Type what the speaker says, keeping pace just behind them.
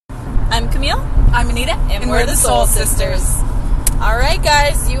I'm Camille. I'm Anita. And we're the Sowle Sisters. All right,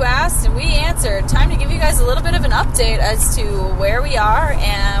 guys, you asked and we answered. Time to give you guys a little bit of an update as to where we are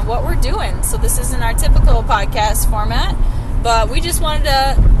and what we're doing. So this isn't our typical podcast format, but we just wanted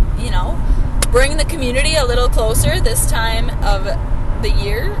to, bring the community a little closer this time of the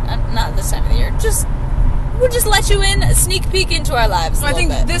year. Not this time of the year, we'll just let you in a sneak peek into our lives. I think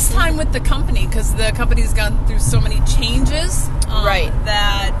this time with the company, because the company's gone through so many changes, right?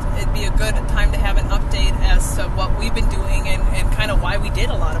 That it'd be a good time to have an update as to what we've been doing and kind of why we did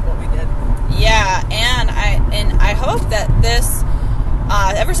a lot of what we did. Yeah, and I hope that this,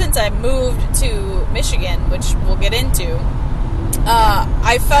 ever since I moved to Michigan, which we'll get into,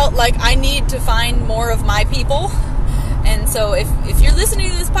 I felt like I need to find more of my people. And so if you're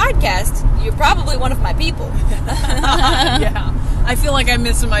listening to this podcast, you're probably one of my people. Yeah. I feel like I'm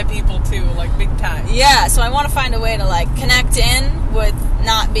missing my people too, like big time. Yeah, so I want to find a way to connect in with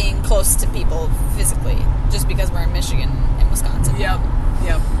not being close to people physically, just because we're in Michigan and Wisconsin. Yep.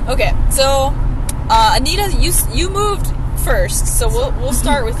 Okay, so Anita, you moved first, so we'll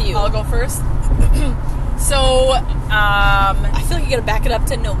start with you. I'll go first. So I feel like you got to back it up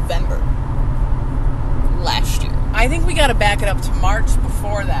to November last year. I think we got to back it up to March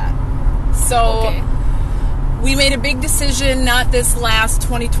before that. So okay. We made a big decision, not this last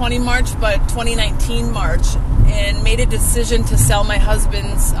 2020 March, but 2019 March, and made a decision to sell my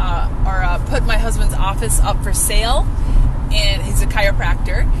husband's, put my husband's office up for sale, and he's a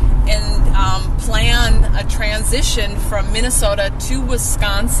chiropractor, and plan a transition from Minnesota to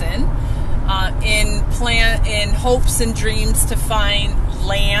Wisconsin, in hopes and dreams to find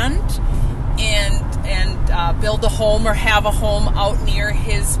land and build a home or have a home out near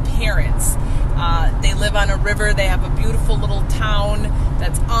his parents. They live on a river. They have a beautiful little town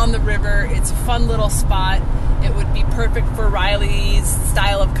that's on the river. It's a fun little spot. It would be perfect for Riley's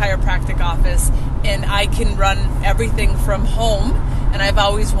style of chiropractic office, and I can run everything from home. And I've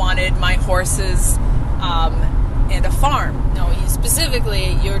always wanted my horses and a farm. No,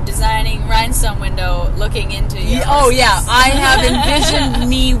 you're designing rhinestone window looking into your Oh yeah, I have envisioned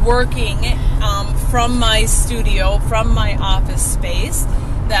me working from my studio, from my office space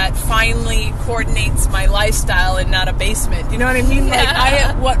that finally coordinates my lifestyle and not a basement. You know what I mean?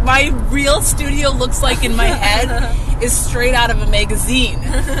 What my real studio looks like in my head is straight out of a magazine.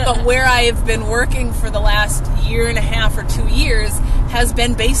 But where I have been working for the last year and a half or 2 years has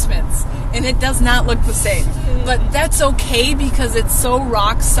been basements. And it does not look the same. But that's okay because it's so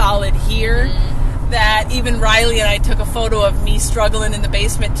rock solid here that even Riley and I took a photo of me struggling in the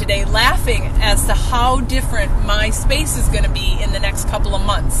basement today, laughing as to how different my space is going to be in the next couple of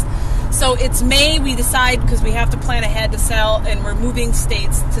months. So it's May, we decide, because we have to plan ahead to sell, and we're moving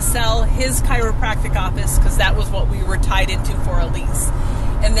states, to sell his chiropractic office, because that was what we were tied into for a lease,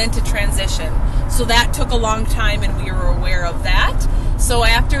 and then to transition. So that took a long time, and we were aware of that. So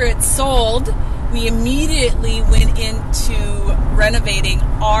after it sold, we immediately went into renovating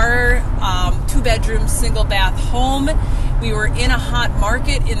our 2-bedroom, single-bath home. We were in a hot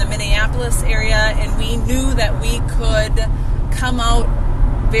market in the Minneapolis area, and we knew that we could come out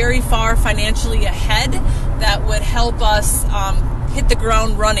very far financially ahead that would help us hit the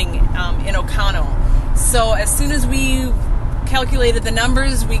ground running in Oconto. So as soon as we calculated the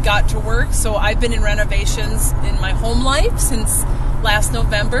numbers, we got to work. So I've been in renovations in my home life since last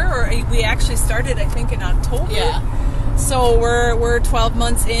November, or we actually started, I think, in October. Yeah. So we're 12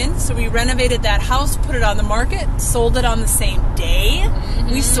 months in. So we renovated that house, put it on the market, sold it on the same day.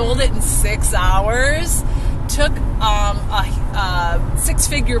 Mm-hmm. We sold it in 6 hours, took a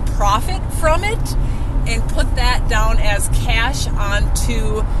 6-figure profit from it, and put that down as cash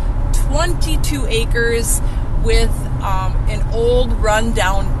onto 22 acres with an old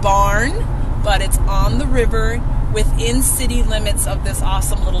rundown barn, but it's on the river within city limits of this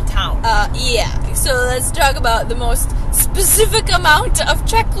awesome little town. Yeah. So let's talk about the most specific amount of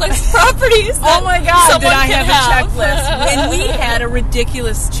checklist properties. Oh my God, did I have have a checklist? And we had a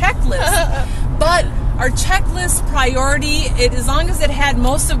ridiculous checklist. But our checklist priority, as long as it had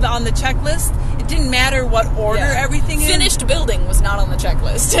most of on the checklist, it didn't matter what order everything in. Finished building was not on the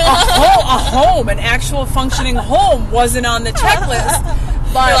checklist. A home, an actual functioning home wasn't on the checklist.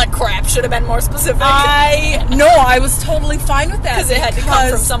 But you're like, crap, should have been more specific. I was totally fine with that. Because it had to come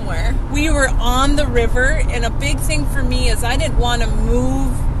from somewhere. We were on the river, and a big thing for me is I didn't want to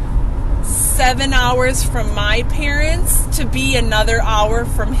move 7 hours from my parents to be another hour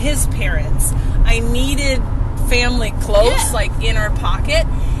from his parents. I needed family close, like in our pocket,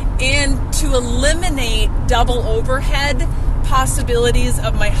 and to eliminate double overhead possibilities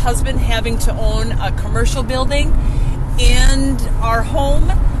of my husband having to own a commercial building and our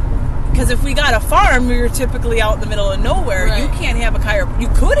home, because if we got a farm, we were typically out in the middle of nowhere. Right. You can't have you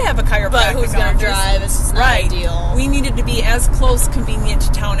could have a chiropractic But who's going to office. drive? It's just not ideal. We needed to be as close, convenient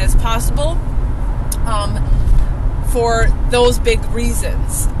to town as possible. For those big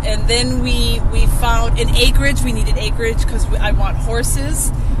reasons. And then we found an acreage. We needed acreage because I want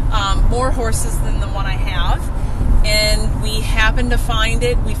horses, more horses than the one I have. And we happened to find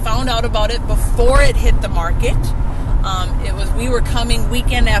it. We found out about it before it hit the market. We were coming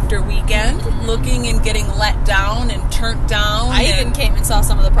weekend after weekend, looking and getting let down and turned down. I even came and saw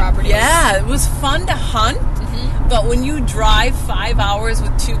some of the properties. Yeah, it was fun to hunt. But when you drive 5 hours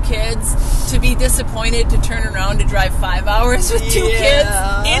with 2 kids, to be disappointed to turn around to drive 5 hours with 2 kids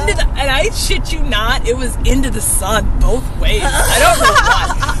and I shit you not, it was into the sun both ways. I don't know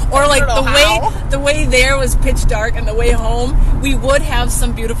why. Or like the way there was pitch dark, and the way home we would have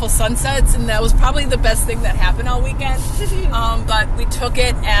some beautiful sunsets, and that was probably the best thing that happened all weekend. But we took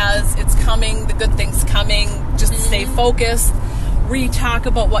it as it's coming, the good thing's coming. Just stay focused. Talk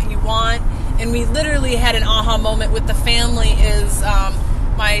about what you want. And we literally had an aha moment with the family. Is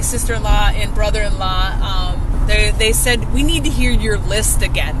my sister-in-law and brother-in-law, they said, we need to hear your list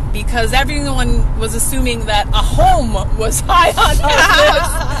again, because everyone was assuming that a home was high on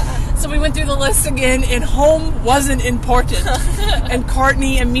our list. So we went through the list again, and home wasn't important. And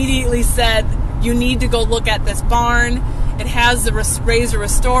Courtney immediately said, you need to go look at this barn. It has the raise or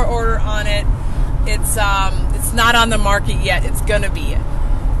restore order on it. It's not on the market yet. It's going to be.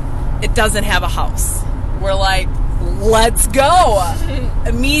 It doesn't have a house. We're like, let's go.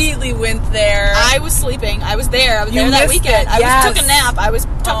 Immediately went there. I was sleeping. I was there. I was there that weekend. Yes. I took a nap. I was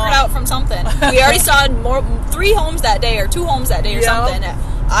tuckered out from something. We already saw 3 homes that day, or 2 homes that day, or something.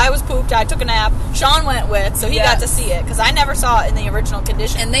 I was pooped. I took a nap. Sean went with, so he got to see it, because I never saw it in the original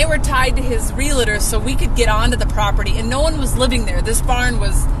condition. And they were tied to his realtor, so we could get onto the property, and no one was living there. This barn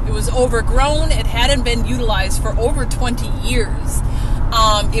was overgrown. It hadn't been utilized for over 20 years.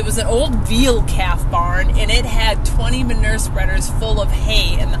 It was an old veal calf barn, and it had 20 manure spreaders full of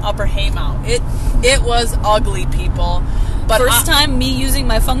hay in the upper hay mound. It was ugly, people. But First time me using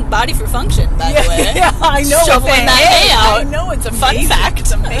my body for function, by the way. Yeah, I know. Shoveling that hay out. I know, it's amazing. Fun fact.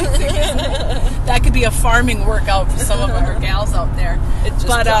 It's amazing. That could be a farming workout for some of our gals out there. It just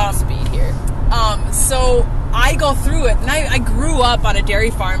drops speed here. So I go through it, and I grew up on a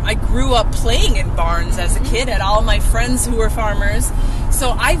dairy farm. I grew up playing in barns as a kid. Had all my friends who were farmers.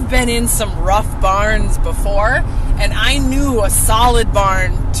 So I've been in some rough barns before, and I knew a solid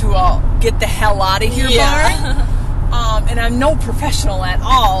barn to get the hell out of here barn. And I'm no professional at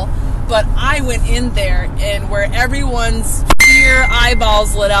all, but I went in there, and where everyone's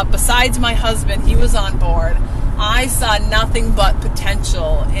eyeballs lit up, besides my husband, he was on board, I saw nothing but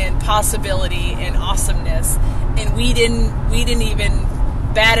potential and possibility and awesomeness, and we didn't even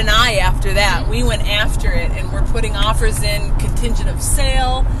bat an eye after that. We went after it, and we're putting offers in contingent of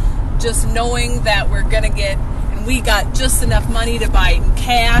sale, just knowing that we're going to get, and we got just enough money to buy it in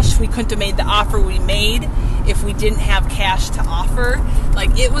cash. We couldn't have made the offer we made if we didn't have cash to offer.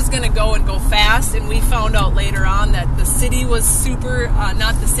 Like, it was going to go fast, and we found out later on that the city was super,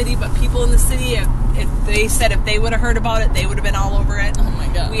 not the city, but people in the city, if they said if they would have heard about it, they would have been all over it. Oh my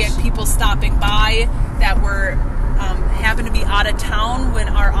gosh. We had people stopping by that were happened to be out of town when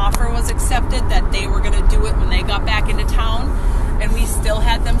our offer was accepted, that they were going to do it when they got back into town, and we still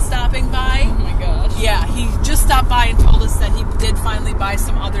had them stopping by. Oh my gosh. Yeah, he just stopped by and told us that he did finally buy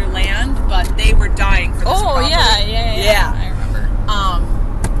some other land, but they were dying for this property. Yeah. I remember.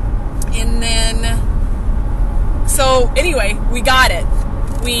 And then, so anyway, we got it.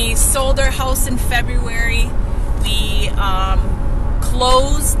 We sold our house in February. We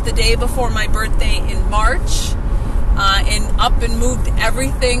closed the day before my birthday in March, and up and moved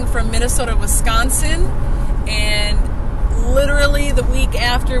everything from Minnesota, Wisconsin, and literally the week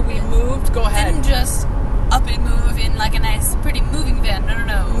after we moved, go ahead. Didn't just up and move in like a nice, pretty moving van.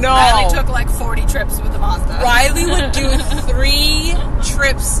 No. No. Riley took like 40 trips with the Mazda. Riley would do 3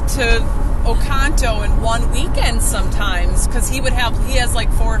 trips to Oconto in one weekend sometimes, because he has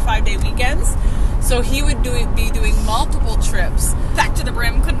like 4 or 5 day weekends. So he would be doing multiple trips. Packed to the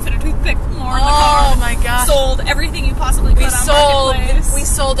brim, couldn't fit a toothpick more in the car. Oh my gosh. Sold everything you possibly could on Marketplace. We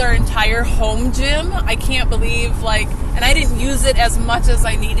sold our entire home gym. I can't believe, and I didn't use it as much as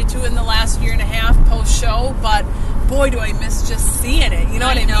I needed to in the last year and a half post-show, but boy, do I miss just seeing it. You know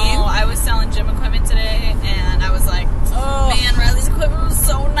what I mean? I was selling gym equipment today, and I was like, man, Riley's equipment was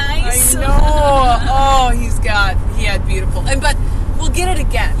so nice. I know. He had beautiful. But we'll get it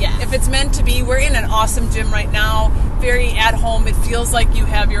again. Yeah. If it's meant to be. We're in an awesome gym right now. Very at home. It feels like you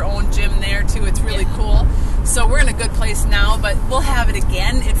have your own gym there too. It's really cool. So we're in a good place now, but we'll have it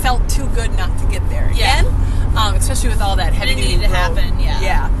again. It felt too good not to get there again, especially with all that heavy duty It needed to happen,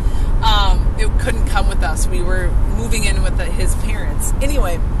 Yeah. It couldn't come with us. We were moving in with his parents.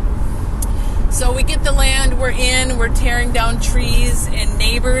 Anyway, so we get the land, we're tearing down trees, and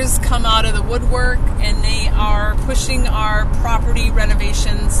neighbors come out of the woodwork, and they are pushing our property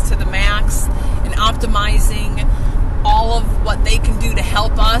renovations to the max and optimizing all of what they can do to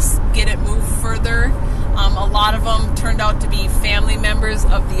help us get it moved further. A lot of them turned out to be family members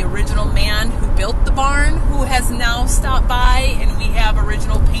of the original man who built the barn, who has now stopped by, and we have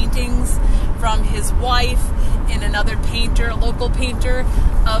original paintings from his wife and another painter, a local painter,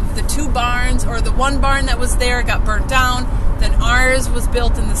 of the two barns, or the one barn that was there got burnt down. Then ours was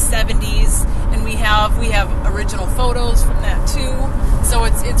built in the 70s, and we have original photos from that too. So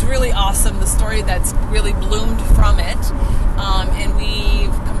it's really awesome, the story that's really bloomed from it. And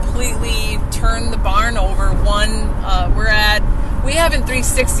we've completely turned the barn over. We haven't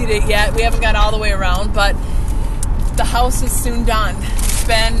 360'd it yet. We haven't got all the way around, but the house is soon done. It's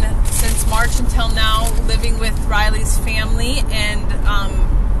been since March until now living with Riley's family, and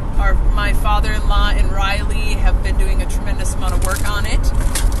my father-in-law and Riley have been doing a tremendous amount of work on it,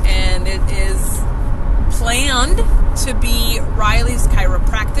 and it is planned to be Riley's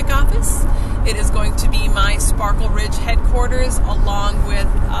chiropractic office. It is going to be my Sparkle Ridge headquarters along with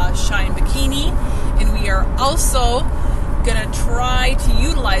Shine Bikini, and we are also going to try to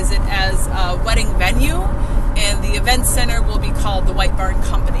utilize it as a wedding venue, and the event center will be called the White Barn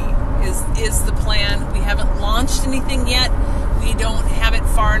Company is the plan. We haven't launched anything yet. We don't have it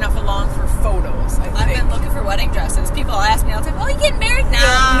far enough along for photos. I've been looking for wedding dresses. People ask me all the time, "Oh, you getting married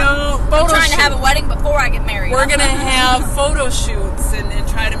now?" No, I'm trying to have a wedding before I get married. We're gonna have photo shoots and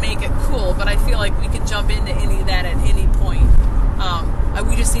try to make it cool. But I feel like we could jump into any of that at any point.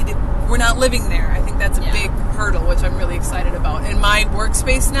 We just need to. We're not living there. I think that's a big hurdle, which I'm really excited about. And my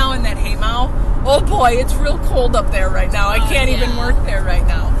workspace now in that haymow. Oh boy, it's real cold up there right now. I can't even work there right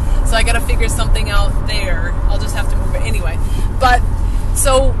now. So I got to figure something out there. I'll just have to move it anyway. But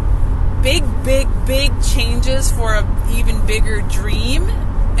so big changes for an even bigger dream.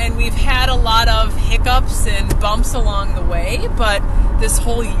 And we've had a lot of hiccups and bumps along the way, but this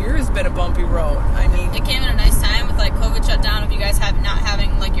whole year has been a bumpy road. I mean, it came at a nice time with like COVID shutdown of you guys not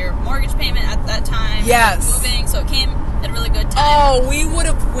having like your mortgage payment at that time. Yes. Moving, so it came at a really good time. Oh, we would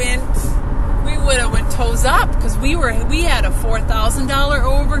have went toes up because we had a $4,000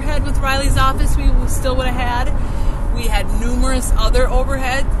 overhead with Riley's office. We still would have had. We had numerous other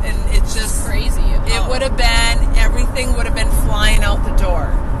overheads, and it's just crazy. It would have been, everything would have been flying out the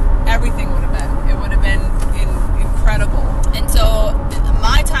door. Everything would have been. It would have been incredible. And so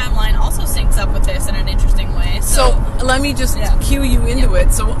my timeline also syncs up with this in an interesting way. So let me just cue you into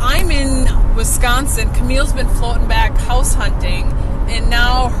it. So I'm in Wisconsin. Camille's been floating back house hunting, and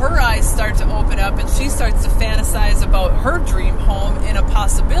now her eyes start to open up, and she starts to fantasize about her dream home and a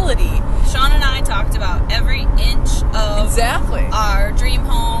possibility. Sean and I talked about every inch of our dream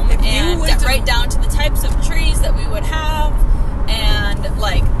home, and right down to the types of trees that we would have, and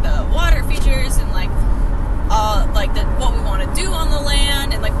like the water features, and like what we want to do on the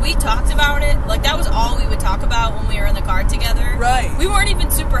land, and like we talked about it. Like that was all we would talk about when we were in the car together. Right. We weren't even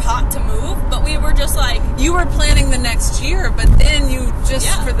super hot to move, but we were just like, you were planning the next year, but then you just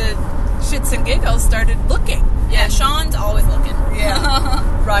for the shits and giggles started looking. Yeah, Sean's always looking.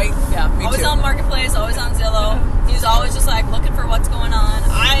 Yeah. Right. Yeah. Me always too. on Marketplace, always on Zillow. He was always just like looking for what's going on.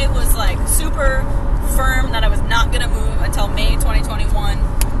 I was like super firm that I was not going to move until May 2021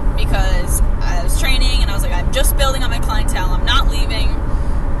 because I was training and I was like, I'm just building on my clientele. I'm not leaving.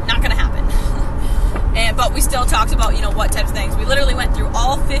 Not going to happen. But we still talked about, what types of things. We literally went through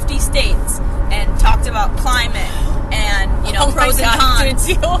all 50 states and talked about climate and, pros and cons.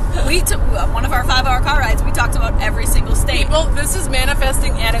 We took one of our 5-hour car rides. We talked about every single state. People, this is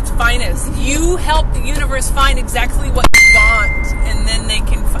manifesting at its finest. You help the universe find exactly what you want, and then it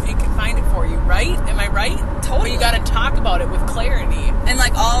can find it for you, right? Am I right? Totally. But you got to talk about it with clarity. And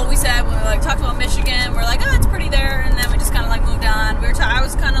like all we said when we talked about Michigan, we're like, oh, it's pretty there, and then we just kind of moved on. I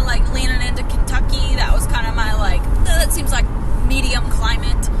was kind of leaning into Kentucky. That was kind of my that seems like medium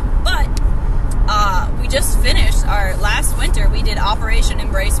climate, but we just finished our last winter. We did Operation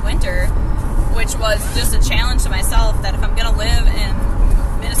Embrace Winter, which was just a challenge to myself that if I'm going to live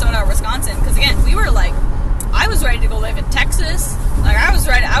in Minnesota or Wisconsin, because again, we were I was ready to go live in Texas.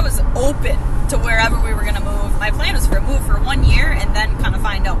 I was open to wherever we were going to move. My plan was to move for 1 year and then kind of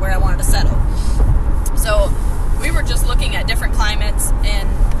find out where I wanted to settle. So we were just looking at different climates and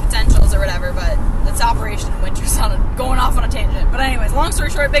potentials or whatever, but it's Operation Winter sounded going off on a tangent. But anyways, long story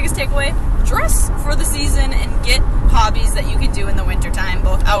story short, biggest takeaway, dress for the season and get hobbies that you can do in the wintertime,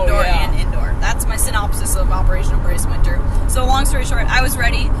 both outdoor and indoor. That's my synopsis of Operation Embrace Winter. So long story short, I was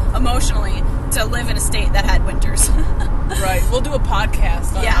ready emotionally to live in a state that had winters. Right. We'll do a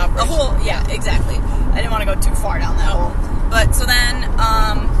podcast on Operation. Exactly. I didn't want to go too far down that hole. But so then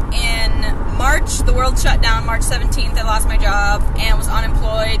in March, the world shut down. March 17th, I lost my job and was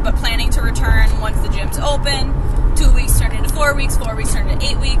unemployed, but planning to return once the gym's open. 2 weeks turned into 4 weeks, 4 weeks turned into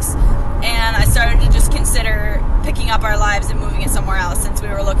 8 weeks, and I started to just consider picking up our lives and moving it somewhere else since we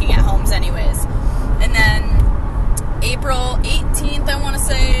were looking at homes anyways. And then April 18th, I want to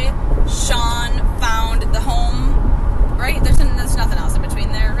say, Sean found the home, right? There's nothing else in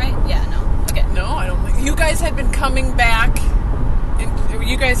between there, right? Yeah, no. Okay. No, I don't think. You guys had been coming back.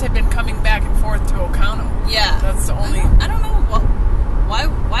 You guys had been coming back and forth to Ocano. Yeah. That's the only. I don't know. Well,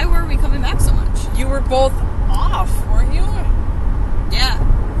 why were we coming back so much? You were both off, weren't you? Yeah.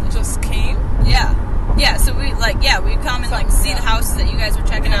 You just came? Yeah. Yeah, so we'd come and see the houses that you guys were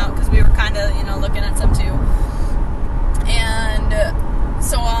checking out because we were kind of, looking at some too. And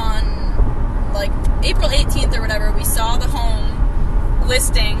so on April 18th or whatever, we saw the home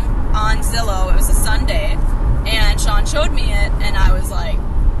listing on Zillow. It was a Sunday, and Sean showed me it, and I was like,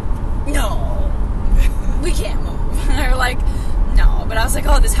 no, we can't move. And they were like, no. But I was like,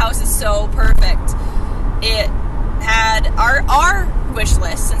 oh, this house is so perfect. It had our wish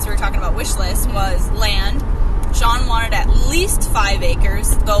list, since we were talking about wish list, was land. Sean wanted at least 5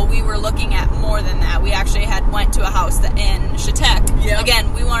 acres, though we were looking at more than that. We actually went to a house in Chautauqua. Yep.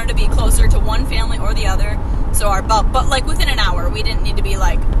 Again, we wanted to be closer to one family or the other, so but within an hour. We didn't need to be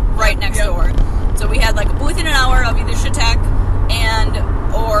right next door. So we had within an hour of either Chautauqua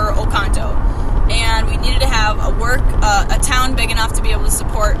or Oconto. And we needed to have a town big enough to be able to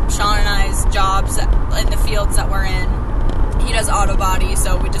support Sean and I's jobs in the fields that we're in. He does auto body,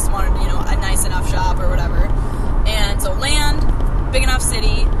 so we just wanted, a nice enough shop or whatever. And so land, big enough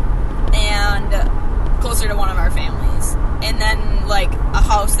city, and closer to one of our families. And then, a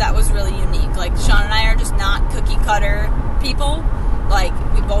house that was really unique. Sean and I are just not cookie cutter people.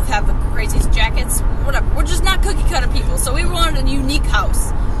 We both have the craziest jackets, whatever. We're just not cookie cutter people. So we wanted a unique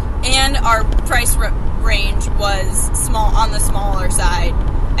house. And our price range was on the smaller side.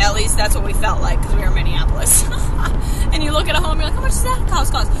 At least that's what we felt like because we were in Minneapolis. And you look at a home, you're like, how much does that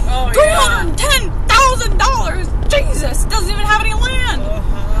house cost? Oh, $210,000! Jesus, it doesn't even have any land.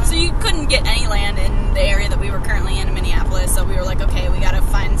 Uh-huh. So you couldn't get any land in the area that we were currently in Minneapolis. So we were like, okay, we got to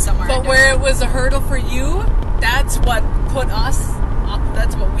find somewhere. But where it was a hurdle for you, that's what put us.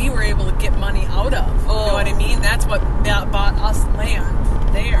 That's what we were able to get money out of. You know what I mean? That's what bought us land.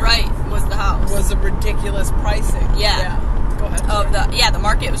 There. Right, was the house. Was a ridiculous pricing. Yeah. Go ahead. The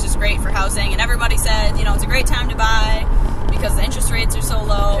market was just great for housing, and everybody said, it's a great time to buy because the interest rates are so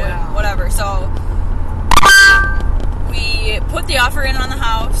low and whatever. So we put the offer in on the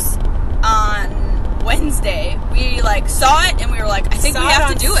house on Wednesday. We saw it and we were like, I think we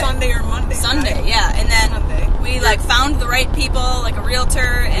have to do it. Sunday or Monday. Sunday, right? yeah. And then we found the right people, a realtor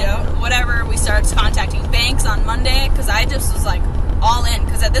and whatever. We started contacting banks on Monday because I just was all in,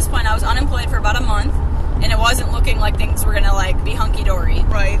 because at this point I was unemployed for about a month and it wasn't looking like things were gonna be hunky-dory.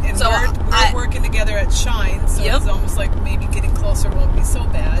 Right, and so we're working together at Shine, so it's almost like maybe getting closer won't be so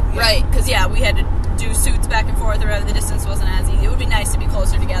bad. Yep. Right, because we had to do suits back and forth, or the distance wasn't as easy. It would be nice to be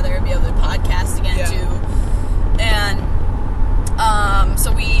closer together and be able to podcast again too. And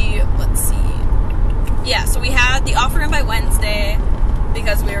so we had the offer in by Wednesday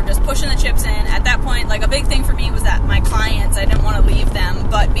because we were just pushing the chips in. At that point, a big thing for me was that my clients, I didn't want to leave them,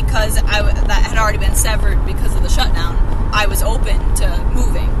 but because that had already been severed because of the shutdown, I was open to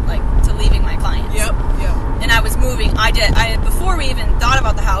moving, to leaving my clients. Yep. And I was moving. Before we even thought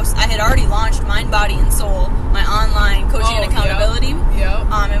about the house, I had already launched Mind, Body, and Soul, my online coaching and accountability.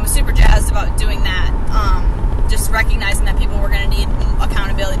 And was super jazzed about doing that. Just recognizing that people were going to need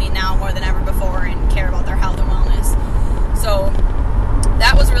accountability now more than ever before and care about their health and wellness. So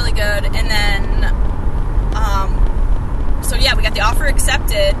that was really good. And then, we got the offer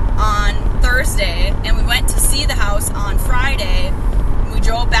accepted on Thursday, and we went to see the house on Friday. We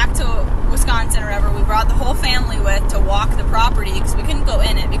drove back to Wisconsin or whatever. We brought the whole family to walk the property because we couldn't go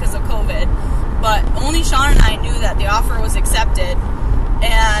in it because of COVID. But only Sean and I knew that the offer was accepted.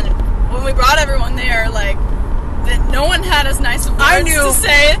 And when we brought everyone there, that no one had as nice of words to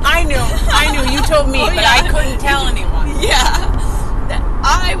say. I knew. You told me, but I couldn't tell anyone. Yeah.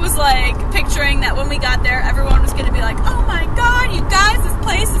 I was picturing that when we got there, everyone was going to be like, oh my God, you guys, this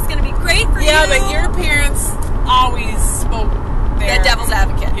place is going to be great for you. Yeah, but your parents always spoke there. Yeah, devil's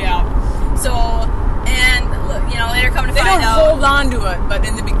advocate. Yeah. So, and, later coming to find out. don't hold on to it, but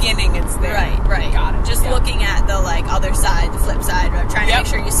in the beginning it's there. Right. Got it. Just looking at the other side, the flip side, right? Trying to make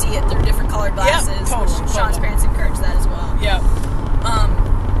sure you see it through different colored glasses. Totally. Sean's parents encouraged that as well. Yeah.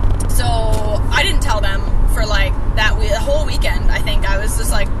 So I didn't tell them for the whole weekend. I think I was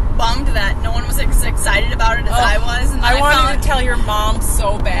just bummed that no one was as excited about it as I was. And I wanted to tell your mom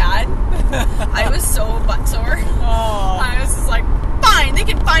so bad. I was so butt sore. Oh. I was just fine, they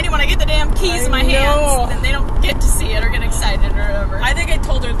can find it when I get the damn keys in my hands. Then they don't get to see it or get excited or whatever. I think I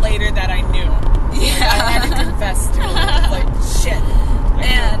told her later that I knew. Yeah. I had to confess to her. Shit.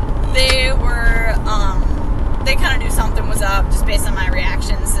 And they were, they kind of knew something was up just based on my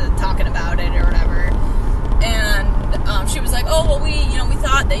reactions to talking about it or whatever. And she was like, oh, well, we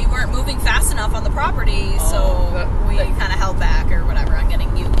thought that you weren't moving fast enough on the property, so we kind of held back or whatever on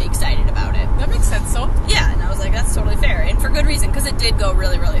getting you excited about it. That makes sense, so. Yeah, and I was like, that's totally fair. And for good reason, because it did go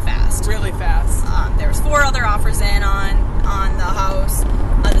really, really fast. Really fast. There was 4 other offers in on the house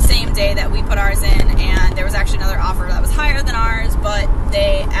on the same day that we put ours in, and there was actually another offer that was higher than ours, but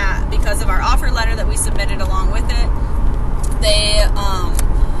they, because of our offer letter that we submitted along with it, they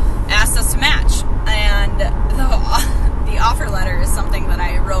asked us to match. And the offer letter is something that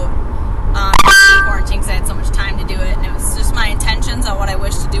I wrote in quarantine because I had so much time to do it, and it was just my intentions on what I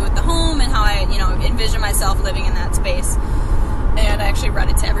wish to do with the home and how I, envision myself living in that space. And I actually read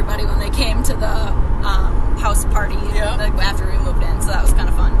it to everybody when they came to the house party after we moved in, so that was kind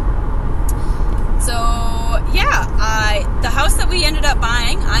of fun. So the house that we ended up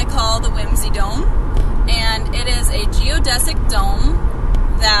buying, I call the Whimsy Dome, and it is a geodesic dome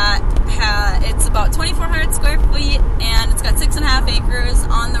that it's about 2,400 square feet, and it's got 6.5 acres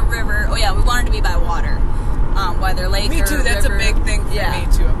on the river. Oh yeah, we wanted to be by water, whether lake or river. Me too. That's a big thing for me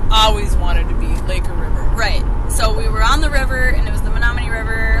too. Always wanted to be lake or river. Right. So we were on the river, and it was the Menominee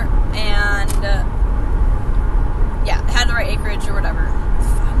River, and it had the right acreage or whatever.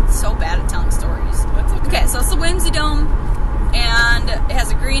 I'm so bad at telling stories. That's okay. Okay, so it's the Whimsy Dome, and it has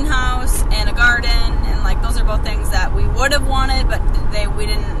a greenhouse and a garden, and those are both things that we would have wanted, but we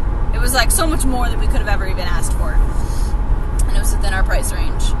didn't. It was so much more than we could have ever even asked for, and it was within our price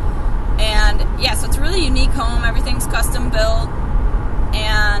range. And so it's a really unique home. Everything's custom built,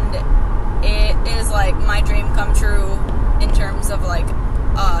 and it is my dream come true in terms of a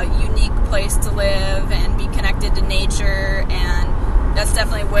unique place to live and be connected to nature, and that's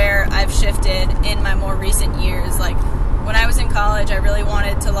definitely where I've shifted in my more recent years. When I was in college, I really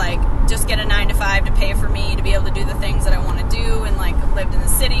wanted to just get a 9-to-5 to pay for me to be able to do the things that I want to do, and lived in the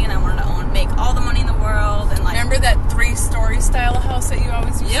city, and I wanted to make all the money in the world. And remember that 3-story style of house that you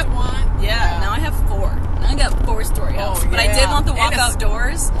always used to want? Yeah. Now I have 4. Now I got 4-story house, but I did want the walkout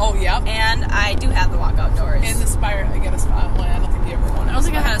doors. Oh yeah. And I do have the walkout doors. And the spiral. I got a spiral. I don't think you ever wanted. I don't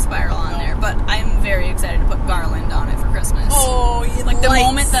think I had a spiral on there, but I'm very excited to put garland on it for Christmas. Oh, the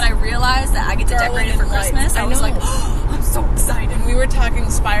moment that I realized that I get to decorate it for Christmas, I was like, oh, I'm so excited. When we were talking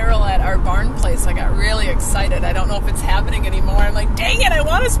spiral at our barn place, I got really excited. I don't know if it's happening anymore. I'm like, dang it, I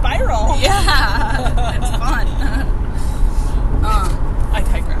want a spiral. Yeah, it's fun. I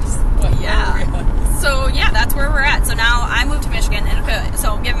digress. So that's where we're at. So now I moved to Michigan, and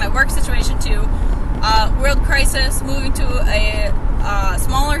so given my work situation too, world crisis, moving to a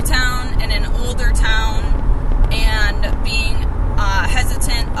smaller town and an older town, and being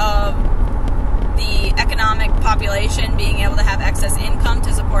hesitant of the economic population being able to have excess income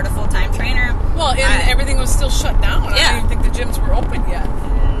to support a full-time trainer. Well, and everything was still shut down. I don't even think the gyms were open yet.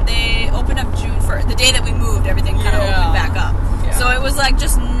 They opened up June 1st. The day that we moved, everything kind of opened back up. Yeah. So it was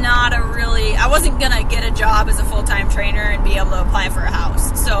just not a really... I wasn't going to get a job as a full-time trainer and be able to apply for a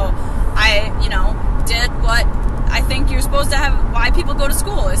house. So I, did what I think you're supposed to have... Why people go to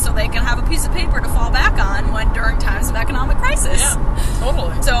school is so they can have a piece of paper to fall back on during times of economic crisis. Yeah,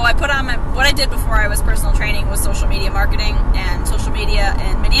 totally. So I put on what I did before I was personal training was social media marketing, and social media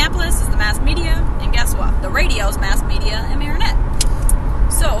in Minneapolis is the mass media, and guess what? The radio's mass media in Marinette.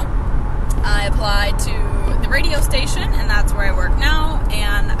 So I applied to the radio station, and that's where I work now,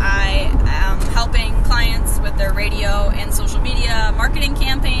 and I am helping clients with their radio and social media marketing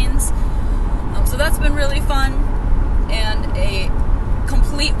campaigns. So that's been really fun, and a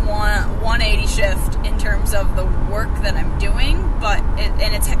complete 180 shift in terms of the work that I'm doing, but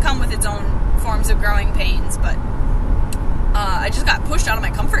it's come with its own forms of growing pains, but I just got pushed out of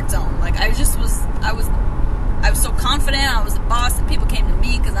my comfort zone. I was so confident, I was the boss, and people came to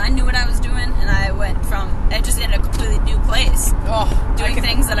me because I knew what I was doing, and I just in a completely new place, doing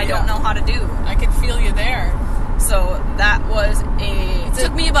things that I don't know how to do. I can feel you there. So that was it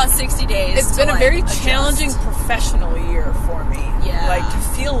took me about 60 days. It's been a very challenging professional year for me. Yeah. Like to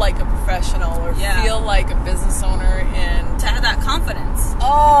feel like a professional or feel like a business owner and to have that confidence.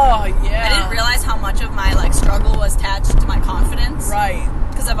 Oh, yeah. I didn't realize how much of my like struggle was attached to my confidence. Right.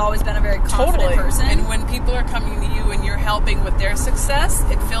 Because I've always been a very confident person. And when people are coming to you and you're helping with their success,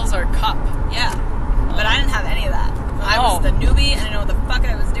 it fills our cup. Yeah. But I didn't have any of that. I was the newbie, and I didn't know what the fuck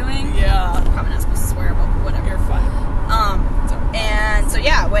I was doing. Yeah. I'm probably not supposed to swear, but whatever. You're fine. And so,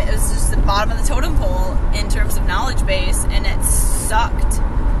 yeah, it was just the bottom of the totem pole in terms of knowledge base, and it sucked.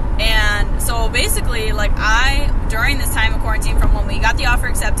 And so, basically, like, during this time of quarantine, from when we got the offer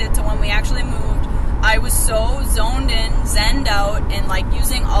accepted to when we actually moved, I was so zoned in, zenned out, and, like,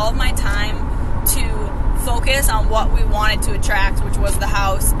 using all of my time to focus on what we wanted to attract, which was the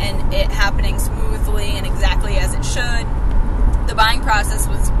house, and it happening smoothly and exactly as it should. The buying process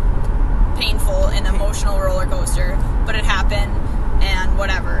was painful and emotional roller coaster, but it happened, and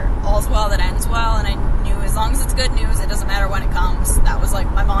whatever. All's well that ends well, and I knew as long as it's good news, it doesn't matter when it comes. That was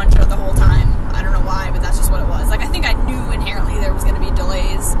like my mantra the whole time. I don't know why, but that's just what it was. Like, I think I knew inherently there was going to be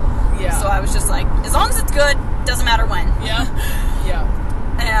delays. Yeah. So I was just like, as long as it's good, doesn't matter when. Yeah. Yeah.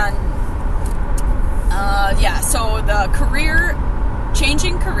 And so the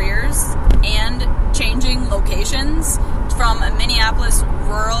changing careers and changing locations from a Minneapolis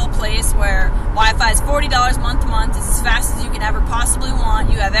rural place where Wi-Fi is $40 month to month, it's as fast as you can ever possibly want.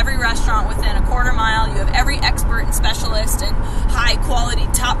 You have every restaurant within a quarter mile. You have every expert and specialist and high quality,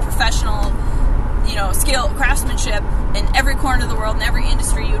 top professional, skill, craftsmanship in every corner of the world, in every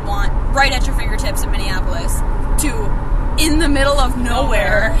industry you'd want, right at your fingertips in Minneapolis, to in the middle of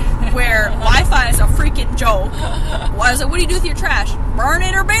nowhere where Wi-Fi is a freaking joke. I was like, what do you do with your trash? Burn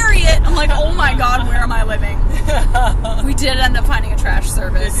it or bury it. I'm like, oh my God, where am I living? We did end up finding a trash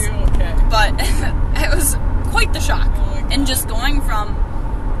service. Did you? Okay. But it was quite the shock. And just going from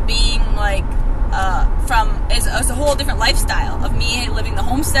being like, as a whole different lifestyle of me living the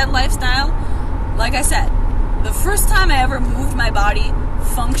homestead lifestyle. Like I said, the first time I ever moved my body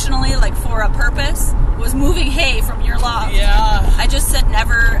functionally, like for a purpose, was moving hay from your loft. Yeah. I just said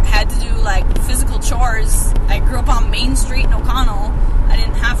never had to do like physical chores. I grew up on Main Street in O'Connell. I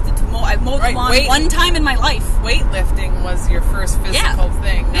didn't have to mow. I mowed the lawn one time in my life. Weightlifting was your first physical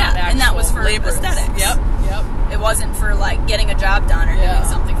thing, not actual and that was for labor. Aesthetics. Yep. It wasn't for like getting a job done or doing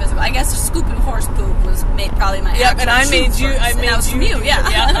something physical. I guess scooping horse poop was probably my actual and I made you. I made you. From you. Yeah.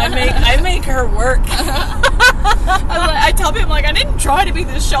 I make her work. I tell people, like, I didn't try to be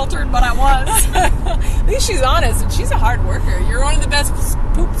this sheltered, but I was. At least she's honest, and she's a hard worker. You're one of the best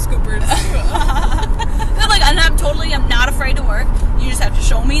poop scoopers. I'm not afraid to work. You just have to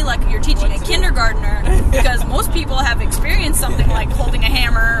show me like you're teaching a kindergartner, because most people have experienced something like holding a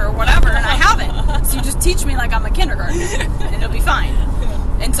hammer or whatever, and I haven't. So you just teach me like I'm a kindergartner, and it'll be fine.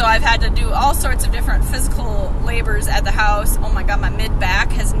 And so I've had to do all sorts of different physical labors at the house. Oh my God, my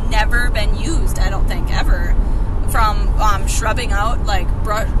mid-back has never been used, I don't think, ever. From shrubbing out like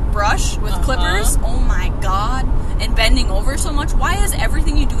brush with clippers. Oh my God. And bending over so much. Why is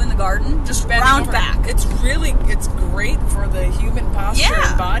everything you do in the garden just round back? It's great for the human posture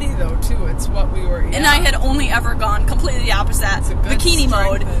and body though too. It's what we were. And I had only ever gone completely the opposite. Bikini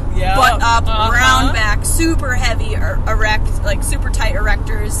mode. Butt up, round back, super heavy, erect, like super tight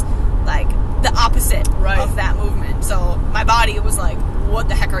erectors, like the opposite of that movement. So my body was like, what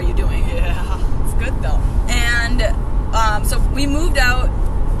the heck are you doing? Yeah. It's good though. And so we moved out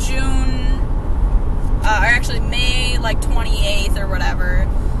May like 28th or whatever,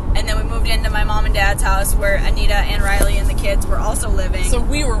 and then we moved into my mom and dad's house where Anita and Riley and the kids were also living. So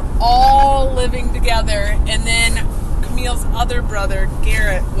we were all living together, and then Camille's other brother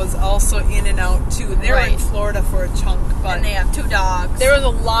Garrett was also in and out too. They were in Florida for a chunk, and they have 2 dogs. There was a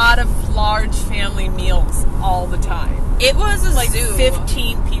lot of large family meals all the time. It was a zoo.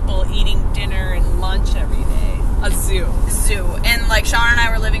 15 people eating dinner and lunch every day. A zoo. And like Sean and I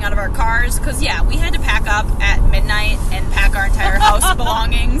were living out of our cars because we had to pack up at midnight and pack our entire house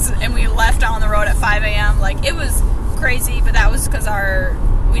belongings, and we left on the road at 5 a.m. Like, it was crazy, but that was because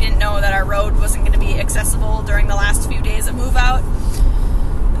we didn't know that our road wasn't going to be accessible during the last few days of move out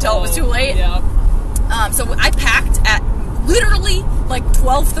until it was too late. Yeah. So I packed at literally like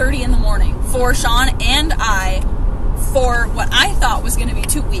 12:30 in the morning for Sean and I for what I thought was going to be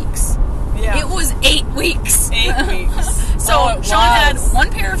 2 weeks. Yeah. It was 8 weeks. 8 weeks. So Sean had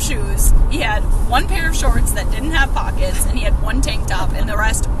 1 pair of shoes, he had 1 pair of shorts that didn't have pockets, and he had 1 tank top, and the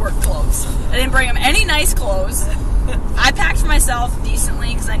rest work clothes. I didn't bring him any nice clothes. I packed for myself decently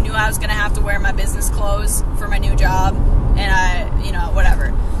because I knew I was going to have to wear my business clothes for my new job, and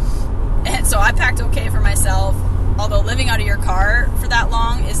whatever. And so I packed okay for myself. although living out of your car for that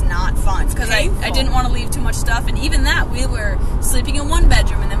long is not fun, because I didn't want to leave too much stuff. And even that, we were sleeping in one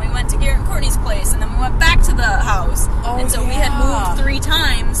bedroom, and then we went to Garrett and Courtney's place, and then we went back to the house. And so we had moved 3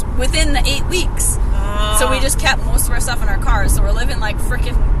 times within the 8 weeks. So we just kept most of our stuff in our cars. So we're living like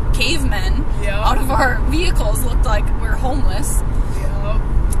freaking cavemen out of our vehicles. Looked like we're homeless.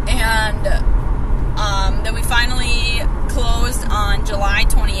 And then we finally closed on July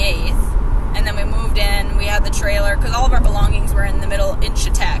 28th. And then we moved in. We had the trailer, because all of our belongings were in the middle in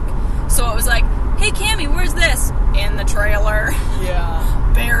Chautauqua. So it was like, hey, Cammie, where's this? In the trailer.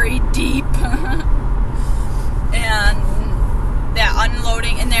 Yeah. Buried deep. And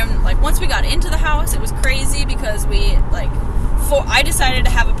unloading. And then, like, once we got into the house, it was crazy, because we, like, I decided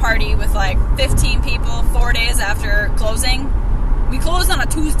to have a party with, like, 15 people 4 days after closing. We closed on a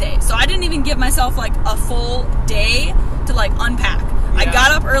Tuesday, so I didn't even give myself, like, a full day to, like, unpack. I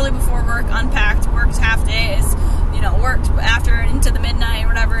got up early before work, unpacked, worked half days, worked after into the midnight or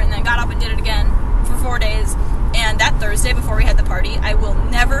whatever, and then got up and did it again for 4 days. And that Thursday before we had the party, I will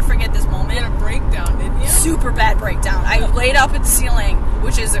never forget this moment. You had a breakdown, didn't you? Super bad breakdown. I laid up at the ceiling,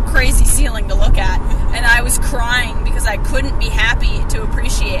 which is a crazy ceiling to look at, and I was crying because I couldn't be happy to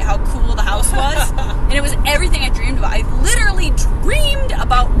appreciate how cool the house was. And it was everything I dreamed about. I literally dreamed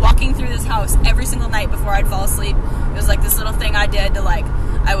about walking through this house every single night before I'd fall asleep. It was like this little thing I did to, like,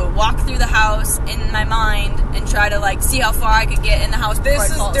 I would walk through the house in my mind and try to, like, see how far I could get in the house before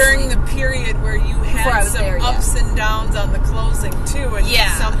I'd fall asleep. This is during the period where you had some ups and downs on the closing, too, and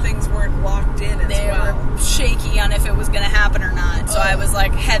some things weren't locked in as well. They were shaky on if it was going to happen or not. So I was,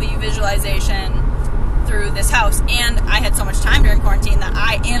 like, heavy visualization through this house. And I had so much time during quarantine that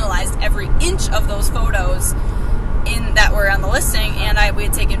I analyzed every inch of those photos that were on the listing, and we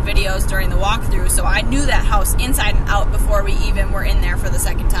had taken videos during the walkthrough, so I knew that house inside and out before we even were in there for the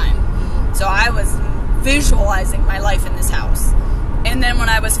second time. So I was visualizing my life in this house. And then when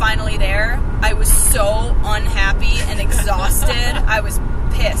I was finally there, I was so unhappy and exhausted. I was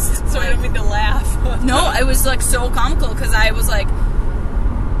pissed. So I didn't mean to laugh. No, I was, like, so comical, because I was like,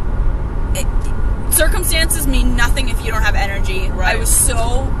 circumstances mean nothing if you don't have energy. I was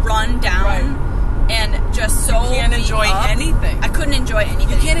so run down. And just so you can't enjoy anything. I couldn't enjoy anything.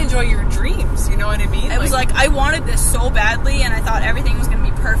 You can't enjoy your dreams. You know what I mean? It was like I wanted this so badly, and I thought everything was going to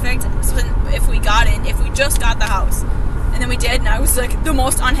be perfect. So if we just got the house, and then we did, and I was like the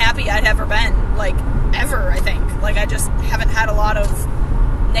most unhappy I'd ever been, like ever. I think, like, I just haven't had a lot of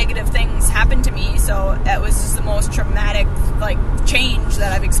negative things happen to me, so that was just the most traumatic, like, change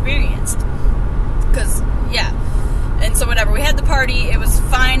that I've experienced. Because and so whatever, we had the party, it was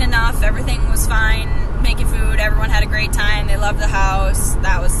fine enough, everything was fine, making food, everyone had a great time, they loved the house,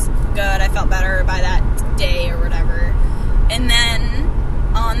 that was good, I felt better by that day or whatever. And then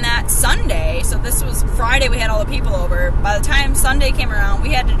on that Sunday, so this was Friday, we had all the people over, by the time Sunday came around,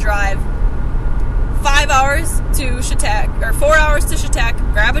 we had to drive 5 hours to Chautauqua, or 4 hours to Chautauqua,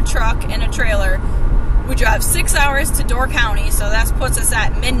 grab a truck and a trailer. We drive 6 hours to Door County, so that puts us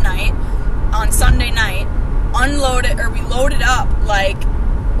at midnight on Sunday night. Unloaded, or we loaded up, like,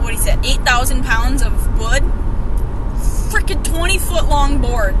 8,000 pounds of wood, freaking 20-foot long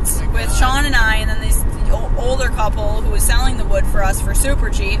boards with Sean and I, and then this older couple who was selling the wood for us for super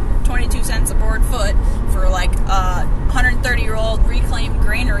cheap, 22 cents a board foot, for like 130-year-old reclaimed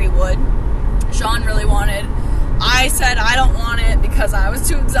granary wood. Sean really wanted. I said I don't want it because I was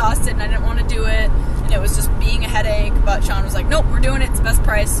too exhausted and I didn't want to do it, and it was just being a headache, but Sean was like, nope, we're doing it, it's the best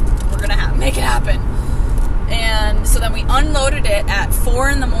price, we're gonna make it happen. And so then we unloaded it at 4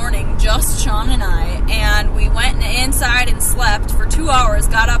 in the morning, just Sean and I, and we went inside and slept for 2 hours,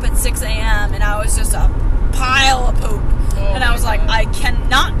 got up at 6 a.m., and I was just a pile of poop. And I was like, I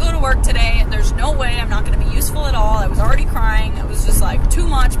cannot go to work today, there's no way, I'm not going to be useful at all. I was already crying, it was just like too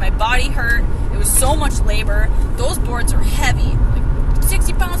much, my body hurt, it was so much labor. Those boards are heavy, like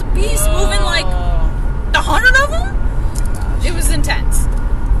 60 pounds a piece, moving like 100 of them? It was intense.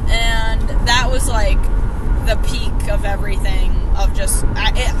 And that was like the peak of everything, of just,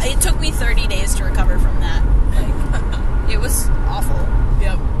 it took me 30 days to recover from that. Like, it was awful.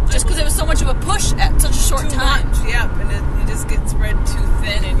 Yep. Just because it was so much of a push at such a short time. Yep, and it just gets spread too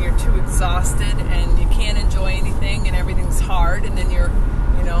thin, and you're too exhausted, and you can't enjoy anything, and everything's hard, and then you're,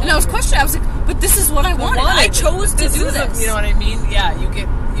 you know. And I was questioning, I was like, but this is what I wanted. I chose to do this. You know what I mean? Yeah, you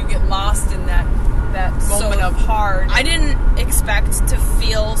get lost in that moment of hard. I didn't expect to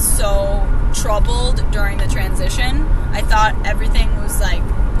feel so troubled during the transition. I thought everything was like,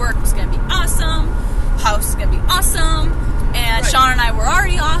 work was going to be awesome, house was going to be awesome, and Sean and I were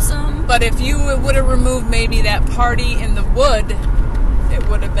already awesome. But if you would have removed maybe that party in the wood, it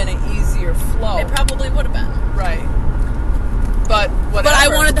would have been an easier flow. It probably would have been. Right. But whatever. But I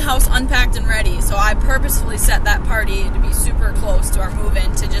wanted the house unpacked and ready, so I purposefully set that party to be super close to our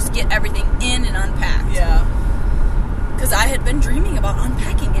move-in to just get everything in and unpacked. Yeah. Because I had been dreaming about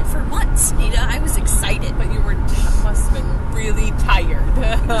unpacking it for months, Nita. I was excited. But you must have been really tired.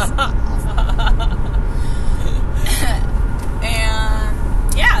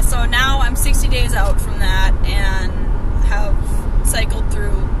 And yeah, so now I'm 60 days out from that and have cycled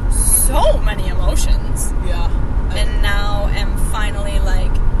through so many emotions. Yeah. And now am finally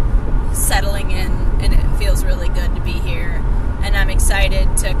like settling in, and it feels really good to be here. And I'm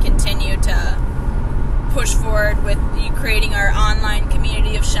excited to continue to push forward with creating our online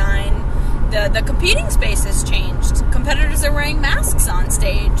community of Shine. The competing space has changed. Competitors are wearing masks on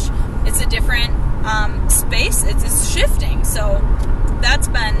stage. It's a different space. It's shifting. So that's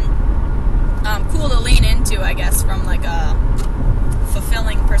been cool to lean into, I guess, from like a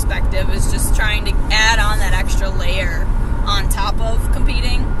fulfilling perspective, is just trying to add on that extra layer on top of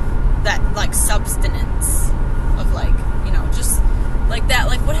competing, that like substance of like, you know, just like that,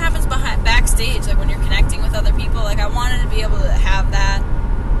 like what happens backstage, like when you're connecting with other people. Like I wanted to be able to have that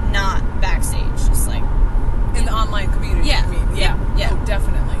not backstage, just like in the online community. Yeah. I mean, yeah. Oh,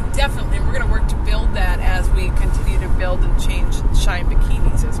 definitely. We're going to work to build that as we continue to build and change Shine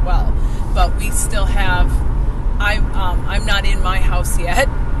bikinis as well. But we still have. I'm not in my house yet,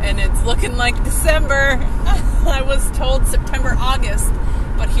 and it's looking like December. I was told September, August,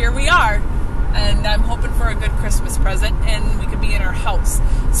 but here we are, and I'm hoping for a good Christmas present, and we could be in our house.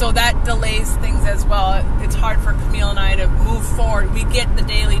 So that delays things as well. It's hard for Camille and I to move forward. We get the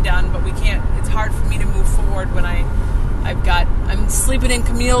daily done, but we can't. It's hard for me to move forward when I'm sleeping in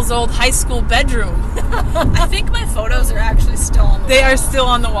Camille's old high school bedroom. I think my photos are actually still on the They wall. are still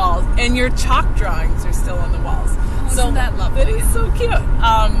on the walls, and your chalk drawings are still on the walls. Isn't that lovely? It is so cute.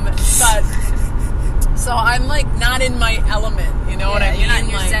 So I'm like not in my element, you know what I mean? You're not in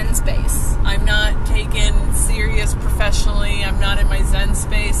your like, Zen space. I'm not taken serious professionally. I'm not in my Zen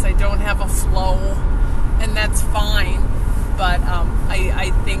space. I don't have a flow, and that's fine. But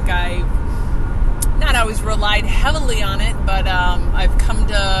I think I not always relied heavily on it, but I've come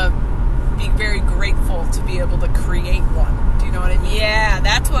to be very grateful to be able to create one. Do you know what I mean? Yeah,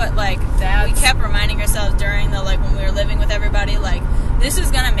 that's what, like, we kept reminding ourselves during the, like, when we were living with everybody, like, this is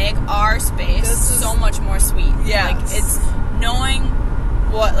going to make our space so much more sweet. Yes. Like, it's knowing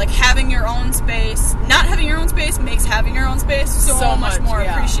what, like, having your own space, not having your own space makes having your own space so much more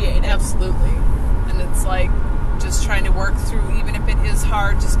appreciated. Absolutely. And it's like just trying to work through, even if it is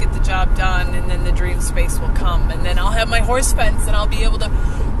hard, just get the job done, and then the dream space will come. And then I'll have my horse fence, and I'll be able to,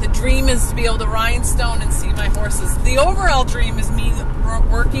 the dream is to be able to rhinestone and see my horses. The overall dream is me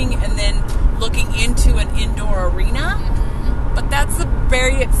working and then looking into an indoor arena. Mm-hmm. But that's a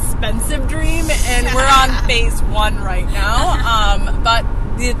very expensive dream, and we're on phase 1 right now. But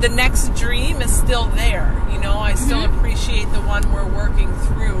the next dream is still there. You know, I still appreciate the one we're working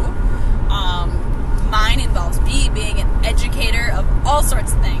through. Mine involves being an educator of all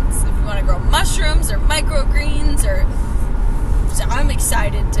sorts of things. If you want to grow mushrooms or microgreens, or so I'm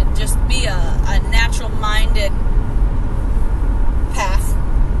excited to just be a natural-minded path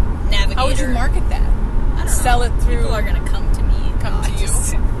navigator. How would you market that? I don't know. Sell it through. People are going to come to me. Come to you.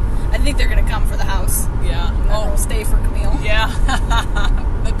 I think they're going to come for the house. Yeah. And then they'll stay for Camille. Yeah.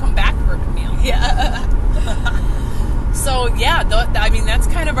 They'll come back for Camille. Yeah. So, yeah, I mean, that's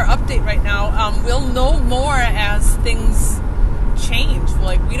kind of our update right now. We'll know more as things change.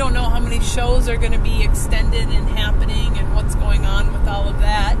 Like, we don't know how many shows are going to be extended and happening and what's going on with all of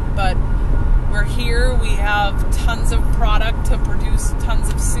that. But we're here. We have tons of product to produce tons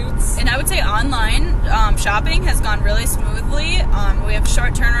of suits. And I would say online shopping has gone really smoothly. We have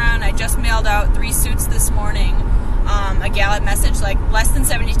short turnaround. I just mailed out 3 suits this morning. A gal had messaged like less than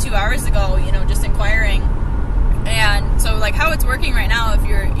 72 hours ago, you know, just inquiring. And so, like, how it's working right now, if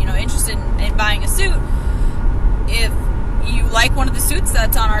you're, you know, interested in buying a suit, if you like one of the suits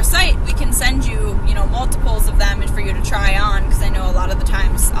that's on our site, we can send you, you know, multiples of them for you to try on, because I know a lot of the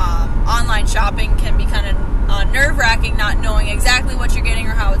times online shopping can be kind of nerve-wracking, not knowing exactly what you're getting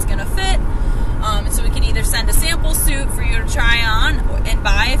or how it's going to fit. And so we can either send a sample suit for you to try on and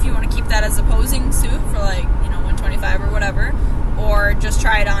buy if you want to keep that as a posing suit for, like, you know, $125 or whatever, or just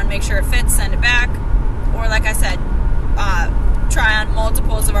try it on, make sure it fits, send it back. Or, like I said, try on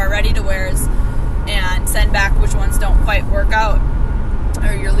multiples of our ready-to-wears and send back which ones don't quite work out,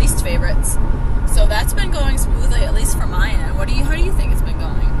 or your least favorites. So that's been going smoothly, at least for my end. How do you think it's been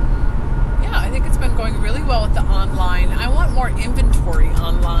going? Yeah, I think it's been going really well with the online online. I want more inventory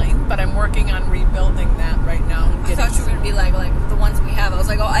online, but I'm working on rebuilding that right now. And I thought you were going to be like the ones we have. I was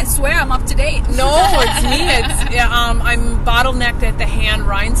like, oh, I swear I'm up to date. No, it's me. I'm bottlenecked at the hand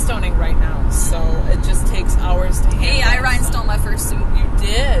rhinestoning right now, so it just takes hours to hand. Hey, I rhinestone my first suit. You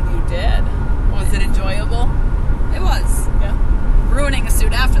did. Was it enjoyable? It was. Yeah. Ruining a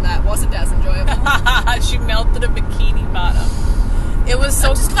suit after that wasn't as enjoyable. She melted a bikini bottom. It was so.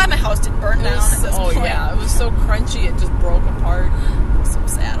 I'm just glad my house didn't burn down at this point. Yeah, it was so crunchy it just broke apart. It was so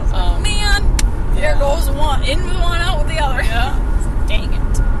sad. I was like, man, there goes one in with one, out with the other. Yeah. Dang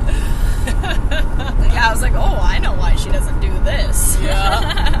it. Yeah, I was like, oh, I know why she doesn't do this.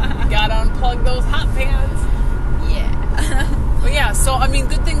 Yeah. You gotta unplug those hot pans. Yeah. But yeah, so I mean,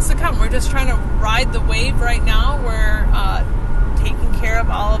 good things to come. We're just trying to ride the wave right now. We're taking care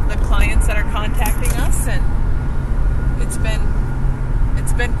of all of the clients that are contacting us, and it's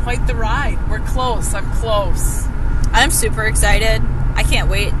been quite the ride. We're close. I'm close. I'm super excited. I can't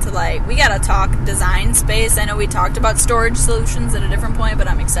wait to we gotta talk design space. I know we talked about storage solutions at a different point, but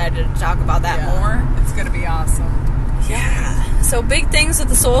I'm excited to talk about that more. It's gonna be awesome. Yeah. So big things with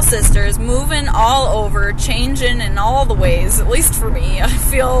the Sowle sisters, moving all over, changing in all the ways, at least for me. I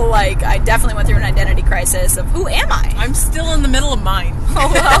feel like I definitely went through an identity crisis of who am I? I'm still in the middle of mine. Oh,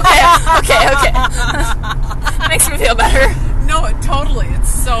 okay. Makes me feel better. No, totally.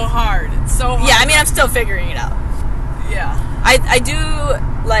 It's so hard. It's so hard. Yeah, I mean, I'm still figuring it out. Yeah. I do,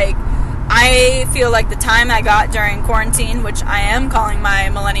 I feel like the time I got during quarantine, which I am calling my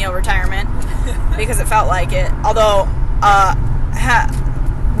millennial retirement, because it felt like it, although,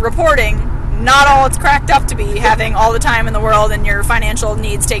 reporting, not all it's cracked up to be, having all the time in the world and your financial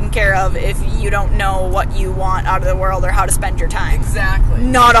needs taken care of if you don't know what you want out of the world or how to spend your time. Exactly.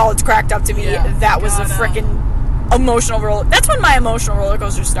 Not all it's cracked up to be. Yeah, that was a freaking emotional roller. That's when my emotional roller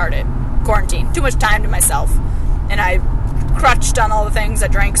coaster started. Quarantine. Too much time to myself. And I crutched on all the things. I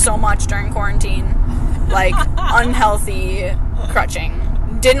drank so much during quarantine. Unhealthy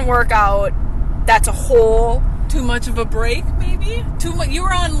crutching. Didn't work out. That's a whole... Too much of a break, maybe? Too much. You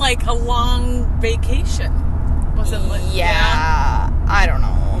were on a long vacation. Was it Yeah. I don't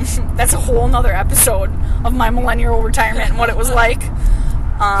know. That's a whole nother episode of my millennial retirement and what it was like.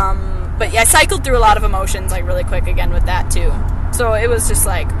 But yeah, I cycled through a lot of emotions really quick again with that too. So it was just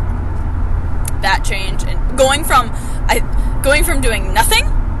that change and going from doing nothing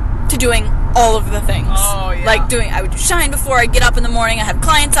to doing all of the things. Oh, yeah. I would do Shine before I get up in the morning. I have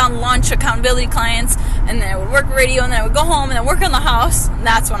clients on lunch, accountability clients, and then I would work radio, and then I would go home and then work on the house. And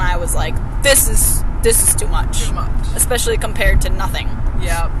that's when I was like, this is too much. Too much. Especially compared to nothing.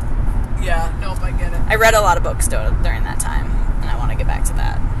 Yeah. Yeah. Nope, I get it. I read a lot of books during that time, and I want to get back to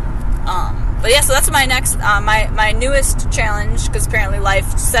that. But yeah, so that's my next, my newest challenge, because apparently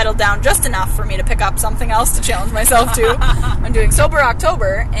life settled down just enough for me to pick up something else to challenge myself to. I'm doing Sober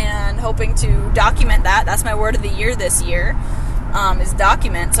October and hoping to document that. That's my word of the year this year, is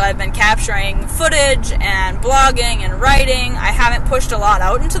document. So I've been capturing footage and blogging and writing. I haven't pushed a lot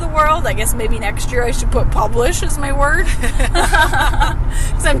out into the world. I guess maybe next year I should put publish as my word.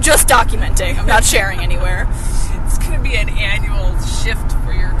 Because I'm just documenting. I'm not sharing anywhere. It's going to be an annual shift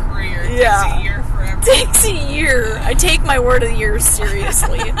for your career. It takes a year for everything. Takes a year. I take my word of the year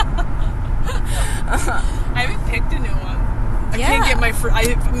seriously. I haven't picked a new one. I can't get my...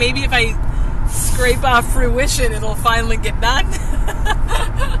 maybe if I scrape off fruition, it'll finally get done.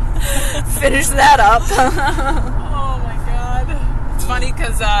 Finish that up. Oh my god. It's funny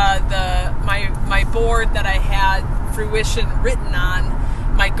because my board that I had fruition written on,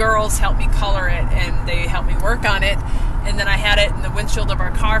 my girls helped me color it and they helped me work on it, and then I had it in the windshield of our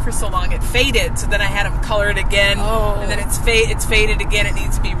car for so long it faded, so then I had them color it again, and then it's faded again, it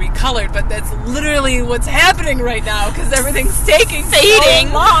needs to be recolored. But that's literally what's happening right now because everything's taking fading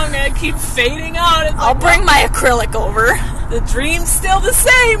so long and it keeps fading out. It's I'll bring my acrylic over. The dream's still the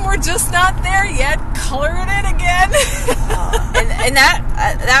same, we're just not there yet. Color it in again. And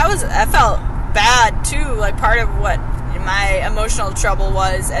that felt bad too. Part of what my emotional trouble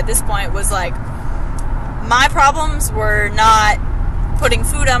was at this point was my problems were not putting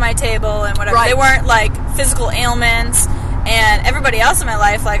food on my table and whatever. Right. They weren't physical ailments, and everybody else in my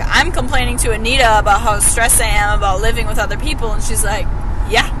life, I'm complaining to Anita about how stressed I am about living with other people, and she's like,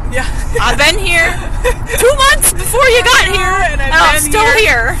 yeah, I've been here 2 months before you got here, and I'm still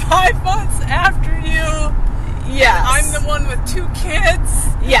here 5 months after you. Yes. I'm the one with 2 kids.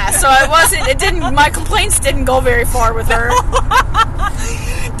 Yeah, so my complaints didn't go very far with her.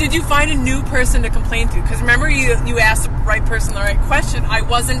 Did you find a new person to complain to? Because remember, you asked the right person the right question. I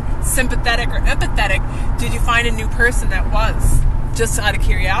wasn't sympathetic or empathetic. Did you find a new person that was? Just out of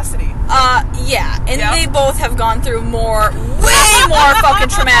curiosity. Yeah. And they both have gone through way more fucking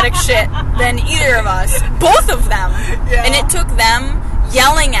traumatic shit than either of us. Both of them. Yeah. And it took them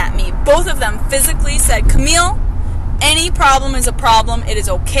yelling at me. Both of them physically said, Camille, any problem is a problem. It is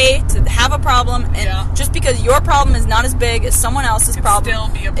okay to have a problem. And just because your problem is not as big as someone else's problem, still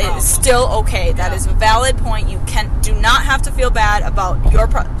be a problem. it is still okay. That is a valid point. You do not have to feel bad about your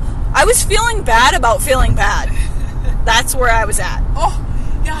problem. I was feeling bad about feeling bad. That's where I was at. Oh,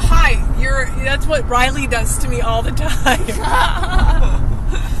 yeah, hi. That's what Riley does to me all the time.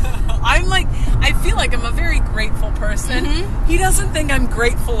 I feel like I'm a very grateful person. Mm-hmm. He doesn't think I'm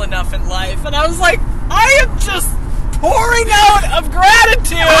grateful enough in life. And I was like, I am just pouring out of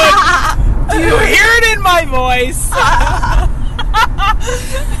gratitude. Do you hear it in my voice?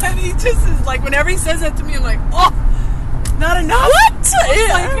 And he just is like, whenever he says that to me, I'm like, oh, not enough? What?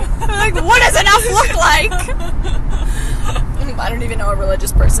 Like, what does enough look like? I don't even know a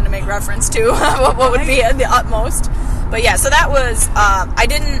religious person to make reference to what would be the utmost. But yeah, so that was, I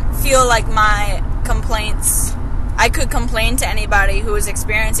didn't feel like my complaints, I could complain to anybody who was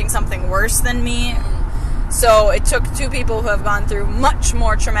experiencing something worse than me. So it took two people who have gone through much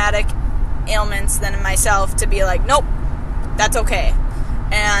more traumatic ailments than myself to be like, nope, that's okay.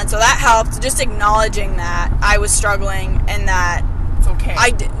 And so that helped, just acknowledging that I was struggling and that it's okay.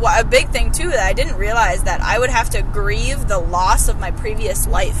 A big thing too, that I didn't realize that I would have to grieve the loss of my previous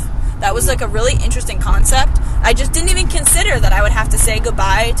life. That was like a really interesting concept. I just didn't even consider that I would have to say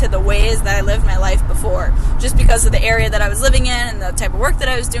goodbye to the ways that I lived my life before, just because of the area that I was living in and the type of work that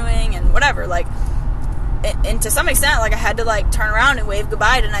I was doing and whatever. Like, and to some extent, like, I had to like turn around and wave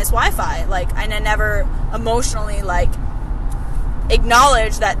goodbye to nice Wi-Fi. Like, and I never emotionally like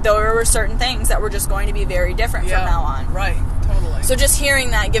acknowledge that there were certain things that were just going to be very different from now on. Right, totally. So just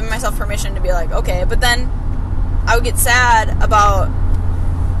hearing that, giving myself permission to be like, okay, but then I would get sad about,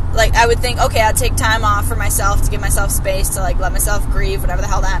 like, I would think, okay, I'd take time off for myself to give myself space to, like, let myself grieve, whatever the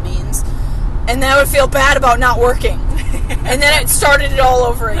hell that means. And then I would feel bad about not working. And then it started it all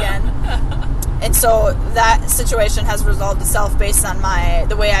over again. And so that situation has resolved itself based on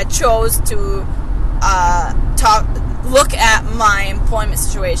the way I chose to look at my employment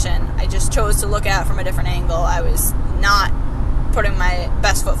situation. I just chose to look at it from a different angle. I was not putting my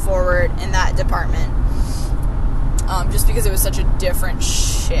best foot forward in that department, just because it was such a different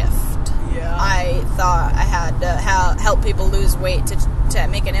shift. Yeah. I thought I had to help people lose weight to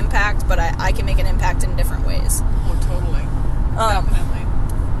make an impact, but I can make an impact in different ways. Oh, totally. Definitely.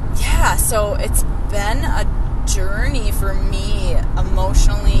 Yeah, so it's been a journey for me,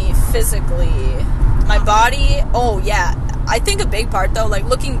 emotionally, physically. My body, I think a big part, though, like,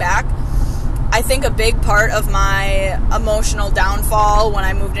 looking back, I think a big part of my emotional downfall when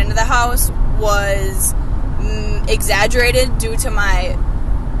I moved into the house was exaggerated due to my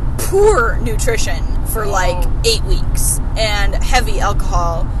poor nutrition for like 8 weeks, and heavy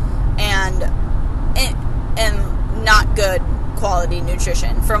alcohol, and not good quality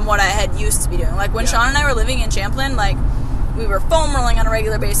nutrition from what I had used to be doing. Like, when Sean and I were living in Champlain, like, we were foam rolling on a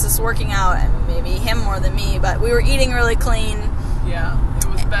regular basis, working out, and maybe him more than me, but we were eating really clean. Yeah, it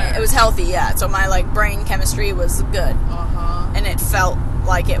was better. It was healthy, yeah. So my, like, brain chemistry was good. And it felt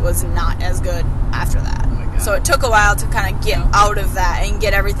like it was not as good after that. Oh my God. So it took a while to kind of get out of that and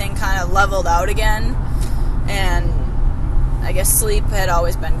get everything kind of leveled out again. And I guess sleep had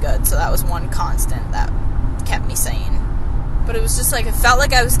always been good, so that was one constant that kept me sane. But it was just like, it felt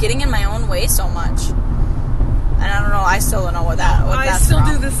like I was getting in my own way so much. And I don't know, I still don't know what that's I still from.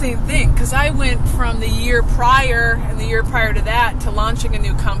 do the same thing, because I went from the year prior and the year prior to that to launching a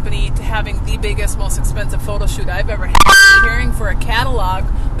new company to having the biggest, most expensive photo shoot I've ever had, preparing for a catalog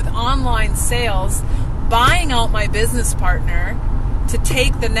with online sales, buying out my business partner to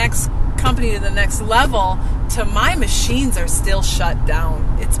take the next company to the next level, to my machines are still shut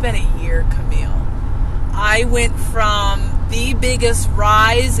down. It's been a year, Camille. I went from the biggest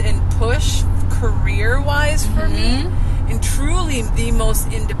rise and push career-wise for me, and truly the most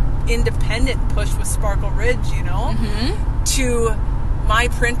independent push with Sparkle Ridge, you know, to my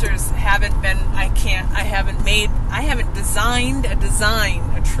printers haven't designed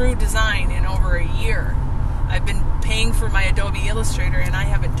a true design in over a year. I've been paying for my Adobe Illustrator and I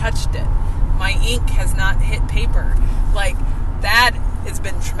haven't touched it. My ink has not hit paper. Like, that has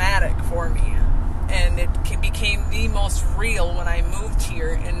been traumatic for me. And it became the most real when I moved here,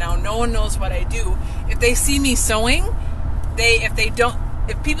 and now no one knows what I do. If they see me sewing,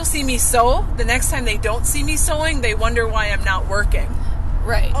 if people see me sew, the next time they don't see me sewing, they wonder why I'm not working.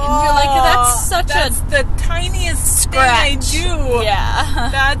 Right. And you're like, that's the tiniest scratch. thing I do. Yeah.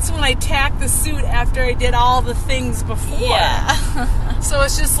 That's when I tack the suit after I did all the things before. Yeah. So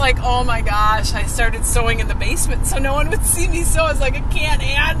it's just like, oh my gosh, I started sewing in the basement so no one would see me sew. I was like, I can't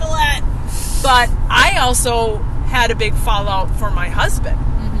handle it. But I also had a big fallout for my husband.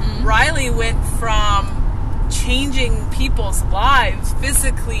 Mm-hmm. Riley went from changing people's lives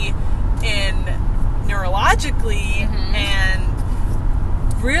physically and neurologically and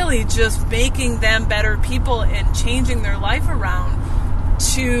really just making them better people and changing their life around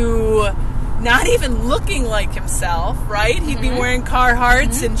to not even looking like himself, right? He'd be wearing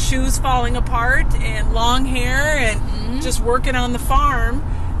Carhartts and shoes falling apart and long hair and just working on the farm.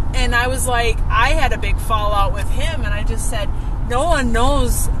 And I was like, I had a big fallout with him, and I just said, no one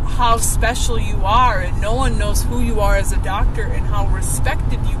knows how special you are, and no one knows who you are as a doctor and how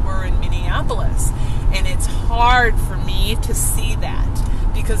respected you were in Minneapolis. And it's hard for me to see that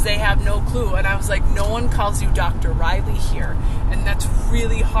because they have no clue. And I was like, no one calls you Dr. Riley here. And that's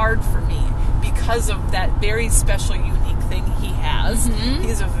really hard for me because of that very special, unique thing he has.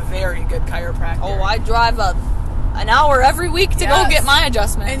 He's a very good chiropractor. Oh, I drive an hour every week to go get my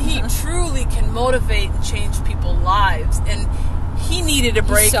adjustment. And he truly can motivate and change people's lives. And he needed a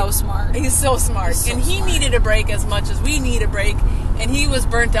break. He's so smart. He's so smart. And he needed a break as much as we need a break. And he was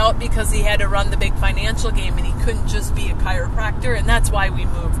burnt out because he had to run the big financial game and he couldn't just be a chiropractor. And that's why we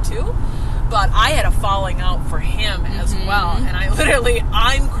moved too. But I had a falling out for him as well. And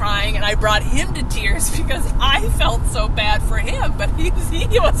I'm crying and I brought him to tears because I felt so bad for him. But he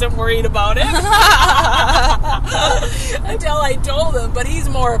wasn't worried about it until I told him. But he's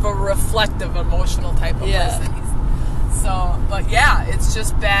more of a reflective, emotional type of person. But yeah, it's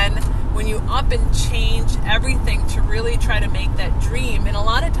just been when you up and change everything to really try to make that dream. And a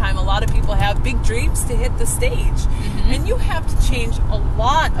lot of people have big dreams to hit the stage. And you have to change a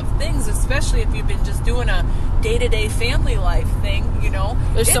lot of things, especially if you've been just doing a day-to-day family life thing,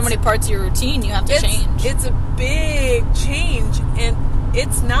 There's so many parts of your routine you have to change. It's a big change, and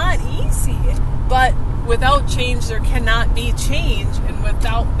it's not easy. But without change, there cannot be change. And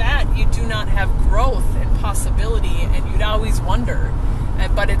without that, you do not have growth and possibility, and you'd always wonder.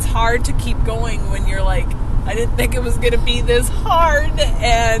 But it's hard to keep going when you're like, I didn't think it was going to be this hard,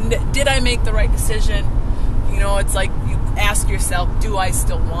 and did I make the right decision? It's like you ask yourself, do I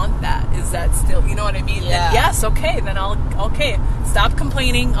still want that? Is that still, you know what I mean? Yeah. Then yes, okay, then stop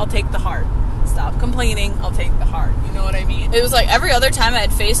complaining, I'll take the hard. Stop complaining, I'll take the hard. You know what I mean? It was like every other time I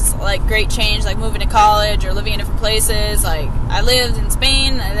had faced like great change, like moving to college or living in different places. Like I lived in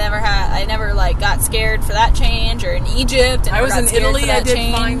Spain, I never like got scared for that change, or in Egypt. And I was in Italy, I did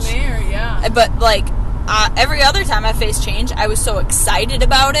fine there, yeah. But like every other time I faced change, I was so excited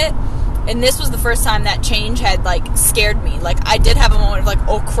about it. And this was the first time that change had like scared me. Like I did have a moment of like,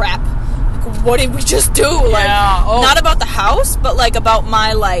 oh crap, like, what did we just do? Like not about the house, but like about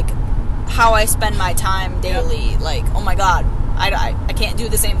my like how I spend my time daily. Like, oh my god, I can't do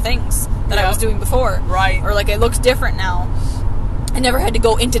the same things that I was doing before. Right. Or like it looks different now. I never had to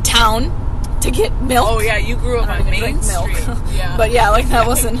go into town to get milk. Oh yeah, you grew up on Main Street. Yeah. But yeah, like that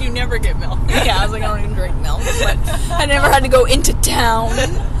wasn't. You never get milk. Yeah, I was like, I don't even drink milk. But I never had to go into town.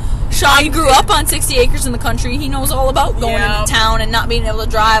 Sean grew up on 60 acres in the country. He knows all about going into town and not being able to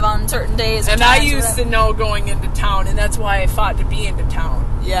drive on certain days. And I used to know going into town, and that's why I fought to be into town.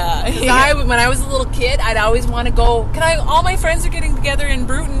 Yeah. When I was a little kid, I'd always want to go. All my friends are getting together in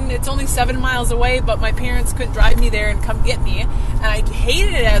Bruton. It's only 7 miles away, but my parents couldn't drive me there and come get me. And I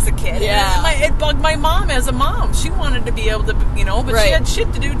hated it as a kid. Yeah. And it bugged my mom as a mom. She wanted to be able to, but she had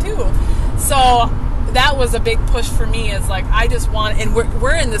shit to do too. So that was a big push for me, is like I just want, and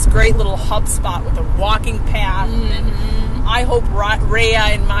we're in this great little hub spot with a walking path, and I hope Rhea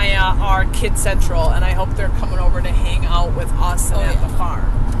and Maya are kid central, and I hope they're coming over to hang out with us and at the farm,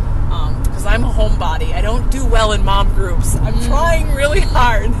 because I'm a homebody. I don't do well in mom groups. I'm trying really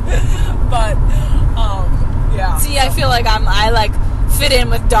hard, but yeah. See, I feel like I like fit in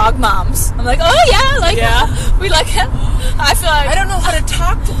with dog moms. I'm like, oh yeah, like we like. I feel like I don't know how to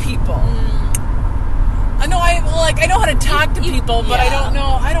talk to people. I know I know how to talk to people, but I don't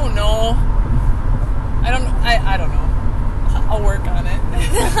know. I don't know. I'll work on it.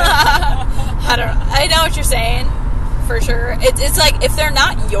 I don't know. I know what you're saying, for sure. It's like if they're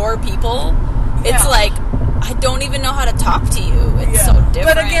not your people, it's like I don't even know how to talk to you. It's so different.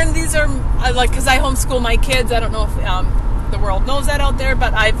 But again, these are like, because I homeschool my kids. I don't know if the world knows that out there,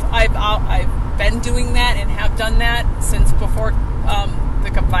 but I've been doing that and have done that since before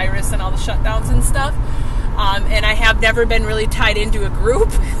the virus and all the shutdowns and stuff. And I have never been really tied into a group,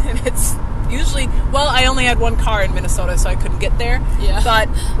 and usually, well, I only had one car in Minnesota, so I couldn't get there. Yeah. But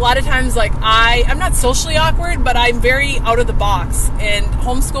a lot of times, like, I'm not socially awkward, but I'm very out of the box. And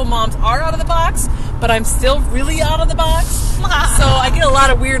homeschool moms are out of the box, but I'm still really out of the box. So I get a lot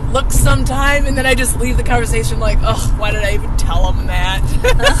of weird looks sometimes, and then I just leave the conversation like, oh, why did I even tell them that?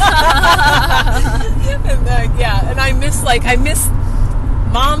 And I miss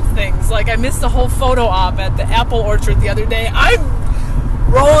mom things. Like, I missed the whole photo op at the apple orchard the other day. I'm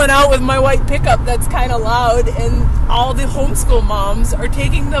rolling out with my white pickup that's kind of loud, and all the homeschool moms are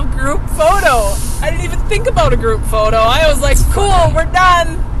taking the group photo. I didn't even think about a group photo. I was like, cool, we're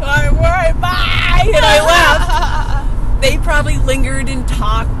done. Bye. And I left. They probably lingered and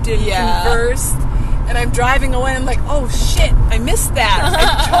talked and conversed. And I'm driving away, and I'm like, oh shit, I missed that.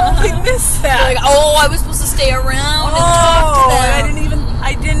 I totally missed that. Like, oh, I was supposed to stay around and talk to them.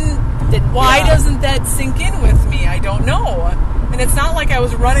 Why doesn't that sink in with me? I don't know. And it's not like I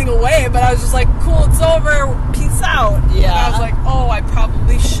was running away, but I was just like, cool, it's over, peace out. Yeah. And I was like, oh, I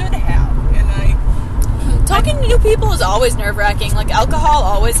probably should have. And talking to new people is always nerve-wracking. Like, alcohol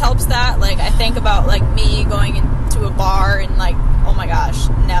always helps that. Like, I think about, like, me going into a bar and, like, oh my gosh,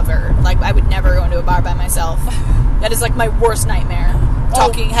 never. Like, I would never go into a bar by myself. That is, like, my worst nightmare.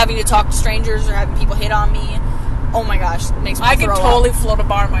 Having to talk to strangers or having people hit on me. Oh my gosh, it makes me I could totally float a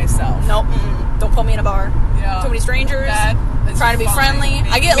bar myself. Nope, don't put me in a bar. Yeah. Too many strangers. That's trying to be friendly.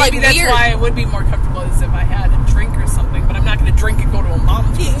 I get maybe like that's weird. why I would be more comfortable is if I had a drink or something, but I'm not going to drink and go to a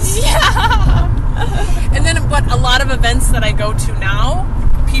mom's place. Yeah. And then, but a lot of events that I go to now,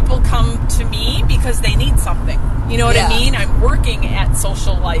 people come to me because they need something. You know what I mean? I'm working at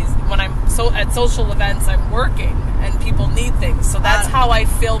when I'm at social events, I'm working and people need things. So that's how I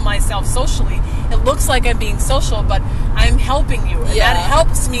fill myself socially. It looks like I'm being social, but I'm helping you. And that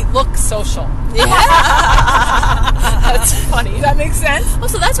helps me look social. Yeah. That's funny. Does that make sense? Well,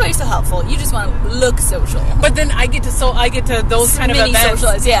 so that's why you're so helpful. You just want to look social. But then I get to those kind of events.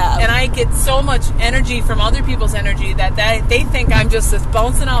 And I get so much energy from other people's energy that they think I'm just this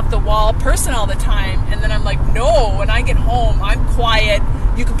bouncing off the wall person all the time. And then I'm like, no, when I get home, I'm quiet.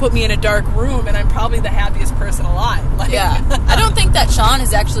 You can put me in a dark room and I'm probably the happiest person alive. Like, I don't think that Sean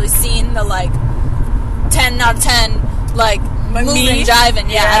has actually seen the, like, 10 out of 10, like, moving and jiving.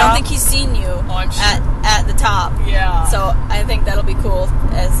 I don't think he's seen you at the top. Yeah. So I think that'll be cool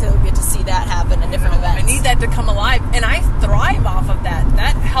as he'll get to see that happen in different events. I need that to come alive, and I thrive off of that.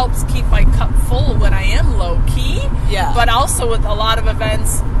 That helps keep my cup full when I am low key. Yeah. But also with a lot of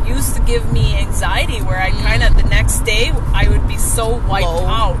events used to give me anxiety where I kind of the next day I would be so wiped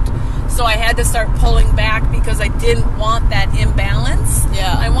out. So I had to start pulling back because I didn't want that imbalance.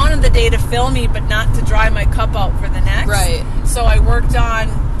 Yeah. I wanted the day to fill me, but not to dry my cup out for the next. Right. So I worked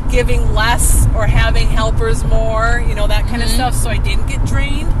on giving less or having helpers more, that kind of stuff, so I didn't get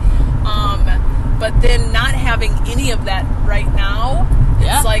drained. But then not having any of that right now,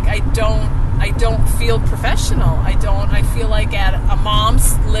 it's like I don't feel professional. I feel like at a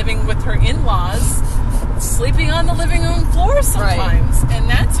mom's living with her in-laws, sleeping on the living room floor sometimes. Right. And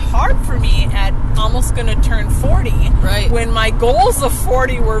that's hard for me at almost going to turn 40. Right. When my goals of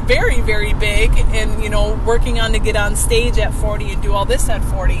 40 were very, very big and, working on to get on stage at 40 and do all this at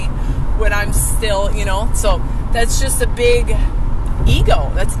 40 when I'm still, so that's just a big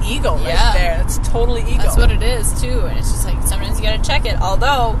ego. That's ego right there. That's totally ego. That's what it is too. And it's just like sometimes you got to check it.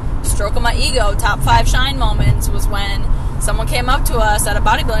 Although, stroke of my ego, top 5 shine moments was when someone came up to us at a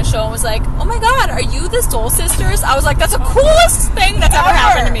bodybuilding show and was like, oh my God, are you the Sowle sisters? I was like, that's the coolest thing that's ever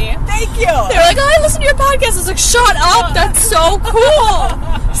happened to me. Thank you. They were like, oh, I listen to your podcast. I was like, shut up. That's so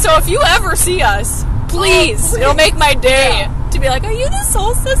cool. So if you ever see us, please. It'll make my day to be like, are you the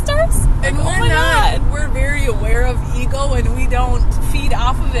Sowle sisters? And God. We're very aware of ego and we don't feed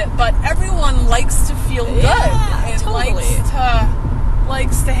off of it, but everyone likes to feel good and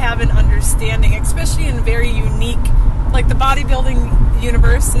likes to have an understanding, especially in very unique, like the bodybuilding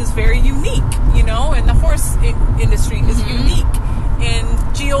universe is very unique, and the horse industry is unique,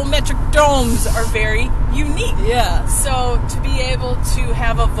 and geometric domes are very unique. Yeah. So to be able to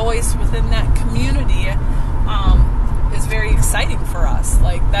have a voice within that community is very exciting for us.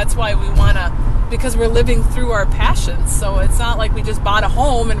 Like, that's why we want to, because we're living through our passions. So it's not like we just bought a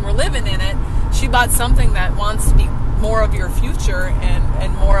home and we're living in it. She bought something that wants to be more of your future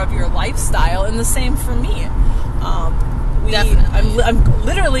and more of your lifestyle, and the same for me. I'm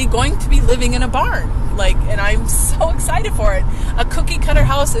literally going to be living in a barn, and I'm so excited for it. A cookie cutter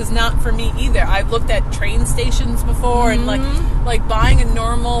house is not for me either. I've looked at train stations before, and like buying a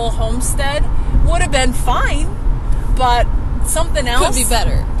normal homestead would have been fine, but something else could be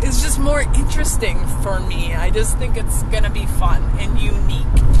better. Is just more interesting for me. I just think it's gonna be fun and unique.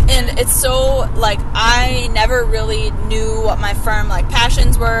 And it's so, like, I never really knew what my firm, like,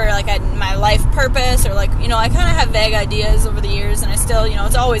 passions were, like, my life purpose, or, like, you know, I kind of have vague ideas over the years, and I still, you know,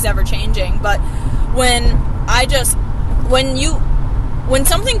 it's always ever changing, but when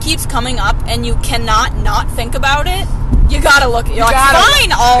something keeps coming up and you cannot not think about it, you gotta look at it. You're like,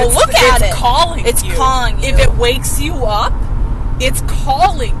 fine, I'll look at it. It's calling you. It's calling you. If it wakes you up, it's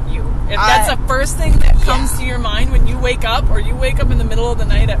calling you. If that's the first thing that comes to your mind when you wake up, or you wake up in the middle of the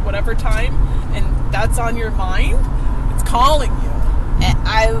night at whatever time, and that's on your mind, it's calling you.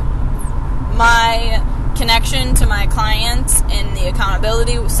 My connection to my clients and the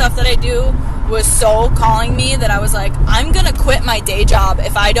accountability stuff that I do was so calling me that I was like, I'm going to quit my day job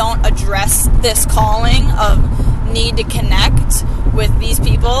if I don't address this calling of need to connect with these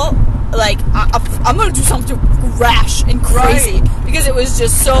people. Like, I'm going to do something rash and crazy, because it was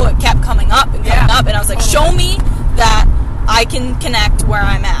just so, it kept coming up and coming up, and I was like, show me that I can connect where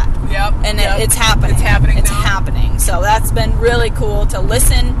I'm at. Yep. And it's happening. It's happening. So that's been really cool to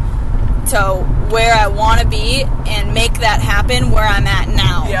listen to where I want to be and make that happen where I'm at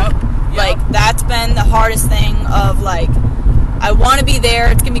now. Yep. Like, that's been the hardest thing of, like, I want to be there.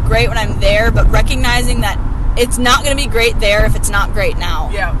 It's going to be great when I'm there, but recognizing that it's not going to be great there if it's not great now.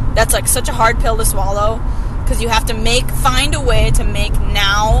 Yeah. That's, like, such a hard pill to swallow, because you have to find a way to make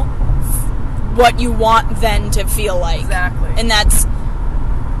now what you want then to feel like. Exactly. And that's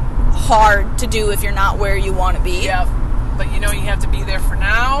hard to do if you're not where you want to be. Yep. But you know you have to be there for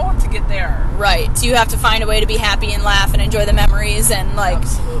now to get there. Right. So you have to find a way to be happy and laugh and enjoy the memories and, like,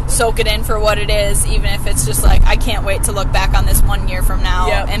 soak it in for what it is, even if it's just like, I can't wait to look back on this 1 year from now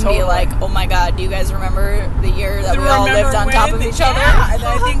and be like, oh my God, do you guys remember the year that we all lived on top of each other? Yeah, and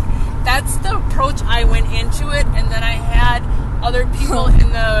I think that's the approach I went into it, and then I had other people in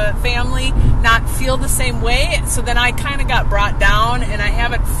the family not feel the same way, so then I kind of got brought down, and I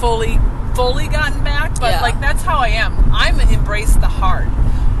haven't fully gotten back, but like, that's how I am. I'm embrace the hard.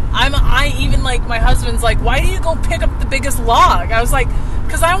 I even, like, my husband's like, why do you go pick up the biggest log? I was like,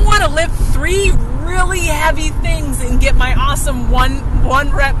 because I want to lift 3 really heavy things and get my awesome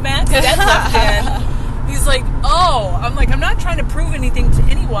one rep max deadlift in. He's like, oh, I'm like, I'm not trying to prove anything to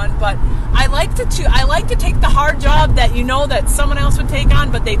anyone, but I like to take the hard job that you know that someone else would take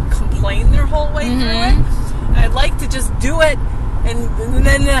on, but they'd complain their whole way through it. And I'd like to just do it and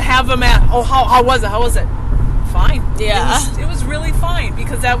then have them at, oh, how was it? Fine. Yeah. It was really fine,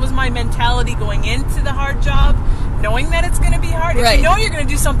 because that was my mentality going into the hard job, knowing that it's going to be hard. If you know you're going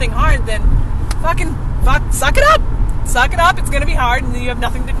to do something hard, then suck it up. Suck it up. It's going to be hard, and then you have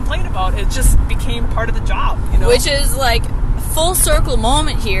nothing to complain about. It just became part of the job, you know? Which is, like, full circle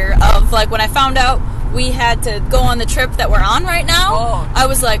moment here of, like, when I found out we had to go on the trip that we're on right now, I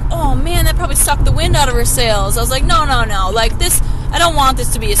was like, oh man, that probably sucked the wind out of our sails. I was like, no, like, this, I don't want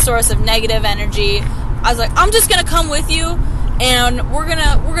this to be a source of negative energy. I was like, I'm just gonna come with you, and we're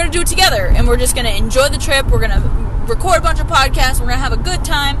gonna do it together, and we're just gonna enjoy the trip. We're gonna record a bunch of podcasts. We're gonna have a good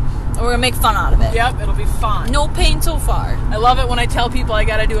time, and we're gonna make fun out of it. Yep, it'll be fun. No pain so far. I love it when I tell people I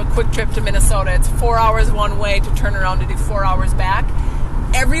gotta do a quick trip to Minnesota. It's 4 hours one way to turn around to do 4 hours back.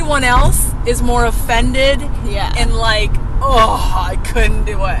 Everyone else is more offended and like, oh, I couldn't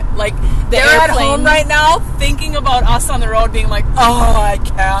do it. Like, they're at home right now thinking about us on the road being like, oh, I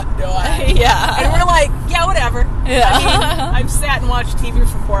can't do it. Yeah. And we're like, yeah, whatever. Yeah. I mean, I've sat and watched TV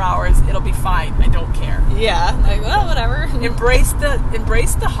for 4 hours. It'll be fine. I don't care. Yeah. Like, well, whatever. Embrace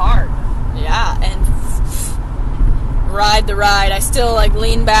the hard. Yeah, and ride the ride. I still, like,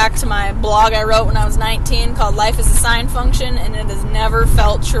 lean back to my blog I wrote when I was 19 called Life is a Sign Function, and it has never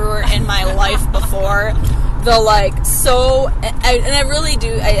felt truer in my life before. The, like, so, and I really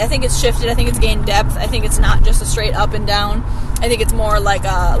do, I think it's shifted. I think it's gained depth. I think it's not just a straight up and down. I think it's more like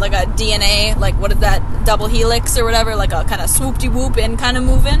a DNA, like, what is that, double helix or whatever, like a kind of swoop-de-whoop in kind of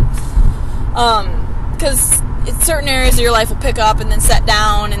moving. Because certain areas of your life will pick up and then set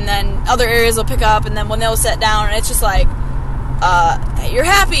down, and then other areas will pick up, and then when they'll set down, and it's just like, you're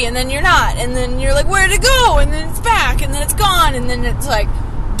happy, and then you're not, and then you're like, where'd it go? And then it's back, and then it's gone, and then it's like,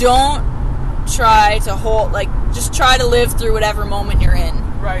 don't try to just try to live through whatever moment you're in.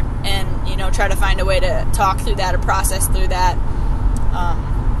 Right. And, you know, try to find a way to talk through that or process through that.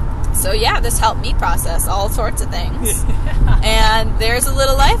 So, yeah, this helped me process all sorts of things. And there's a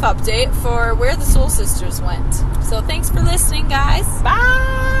little life update for where the Sowle Sisters went. So, thanks for listening, guys.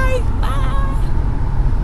 Bye! Bye!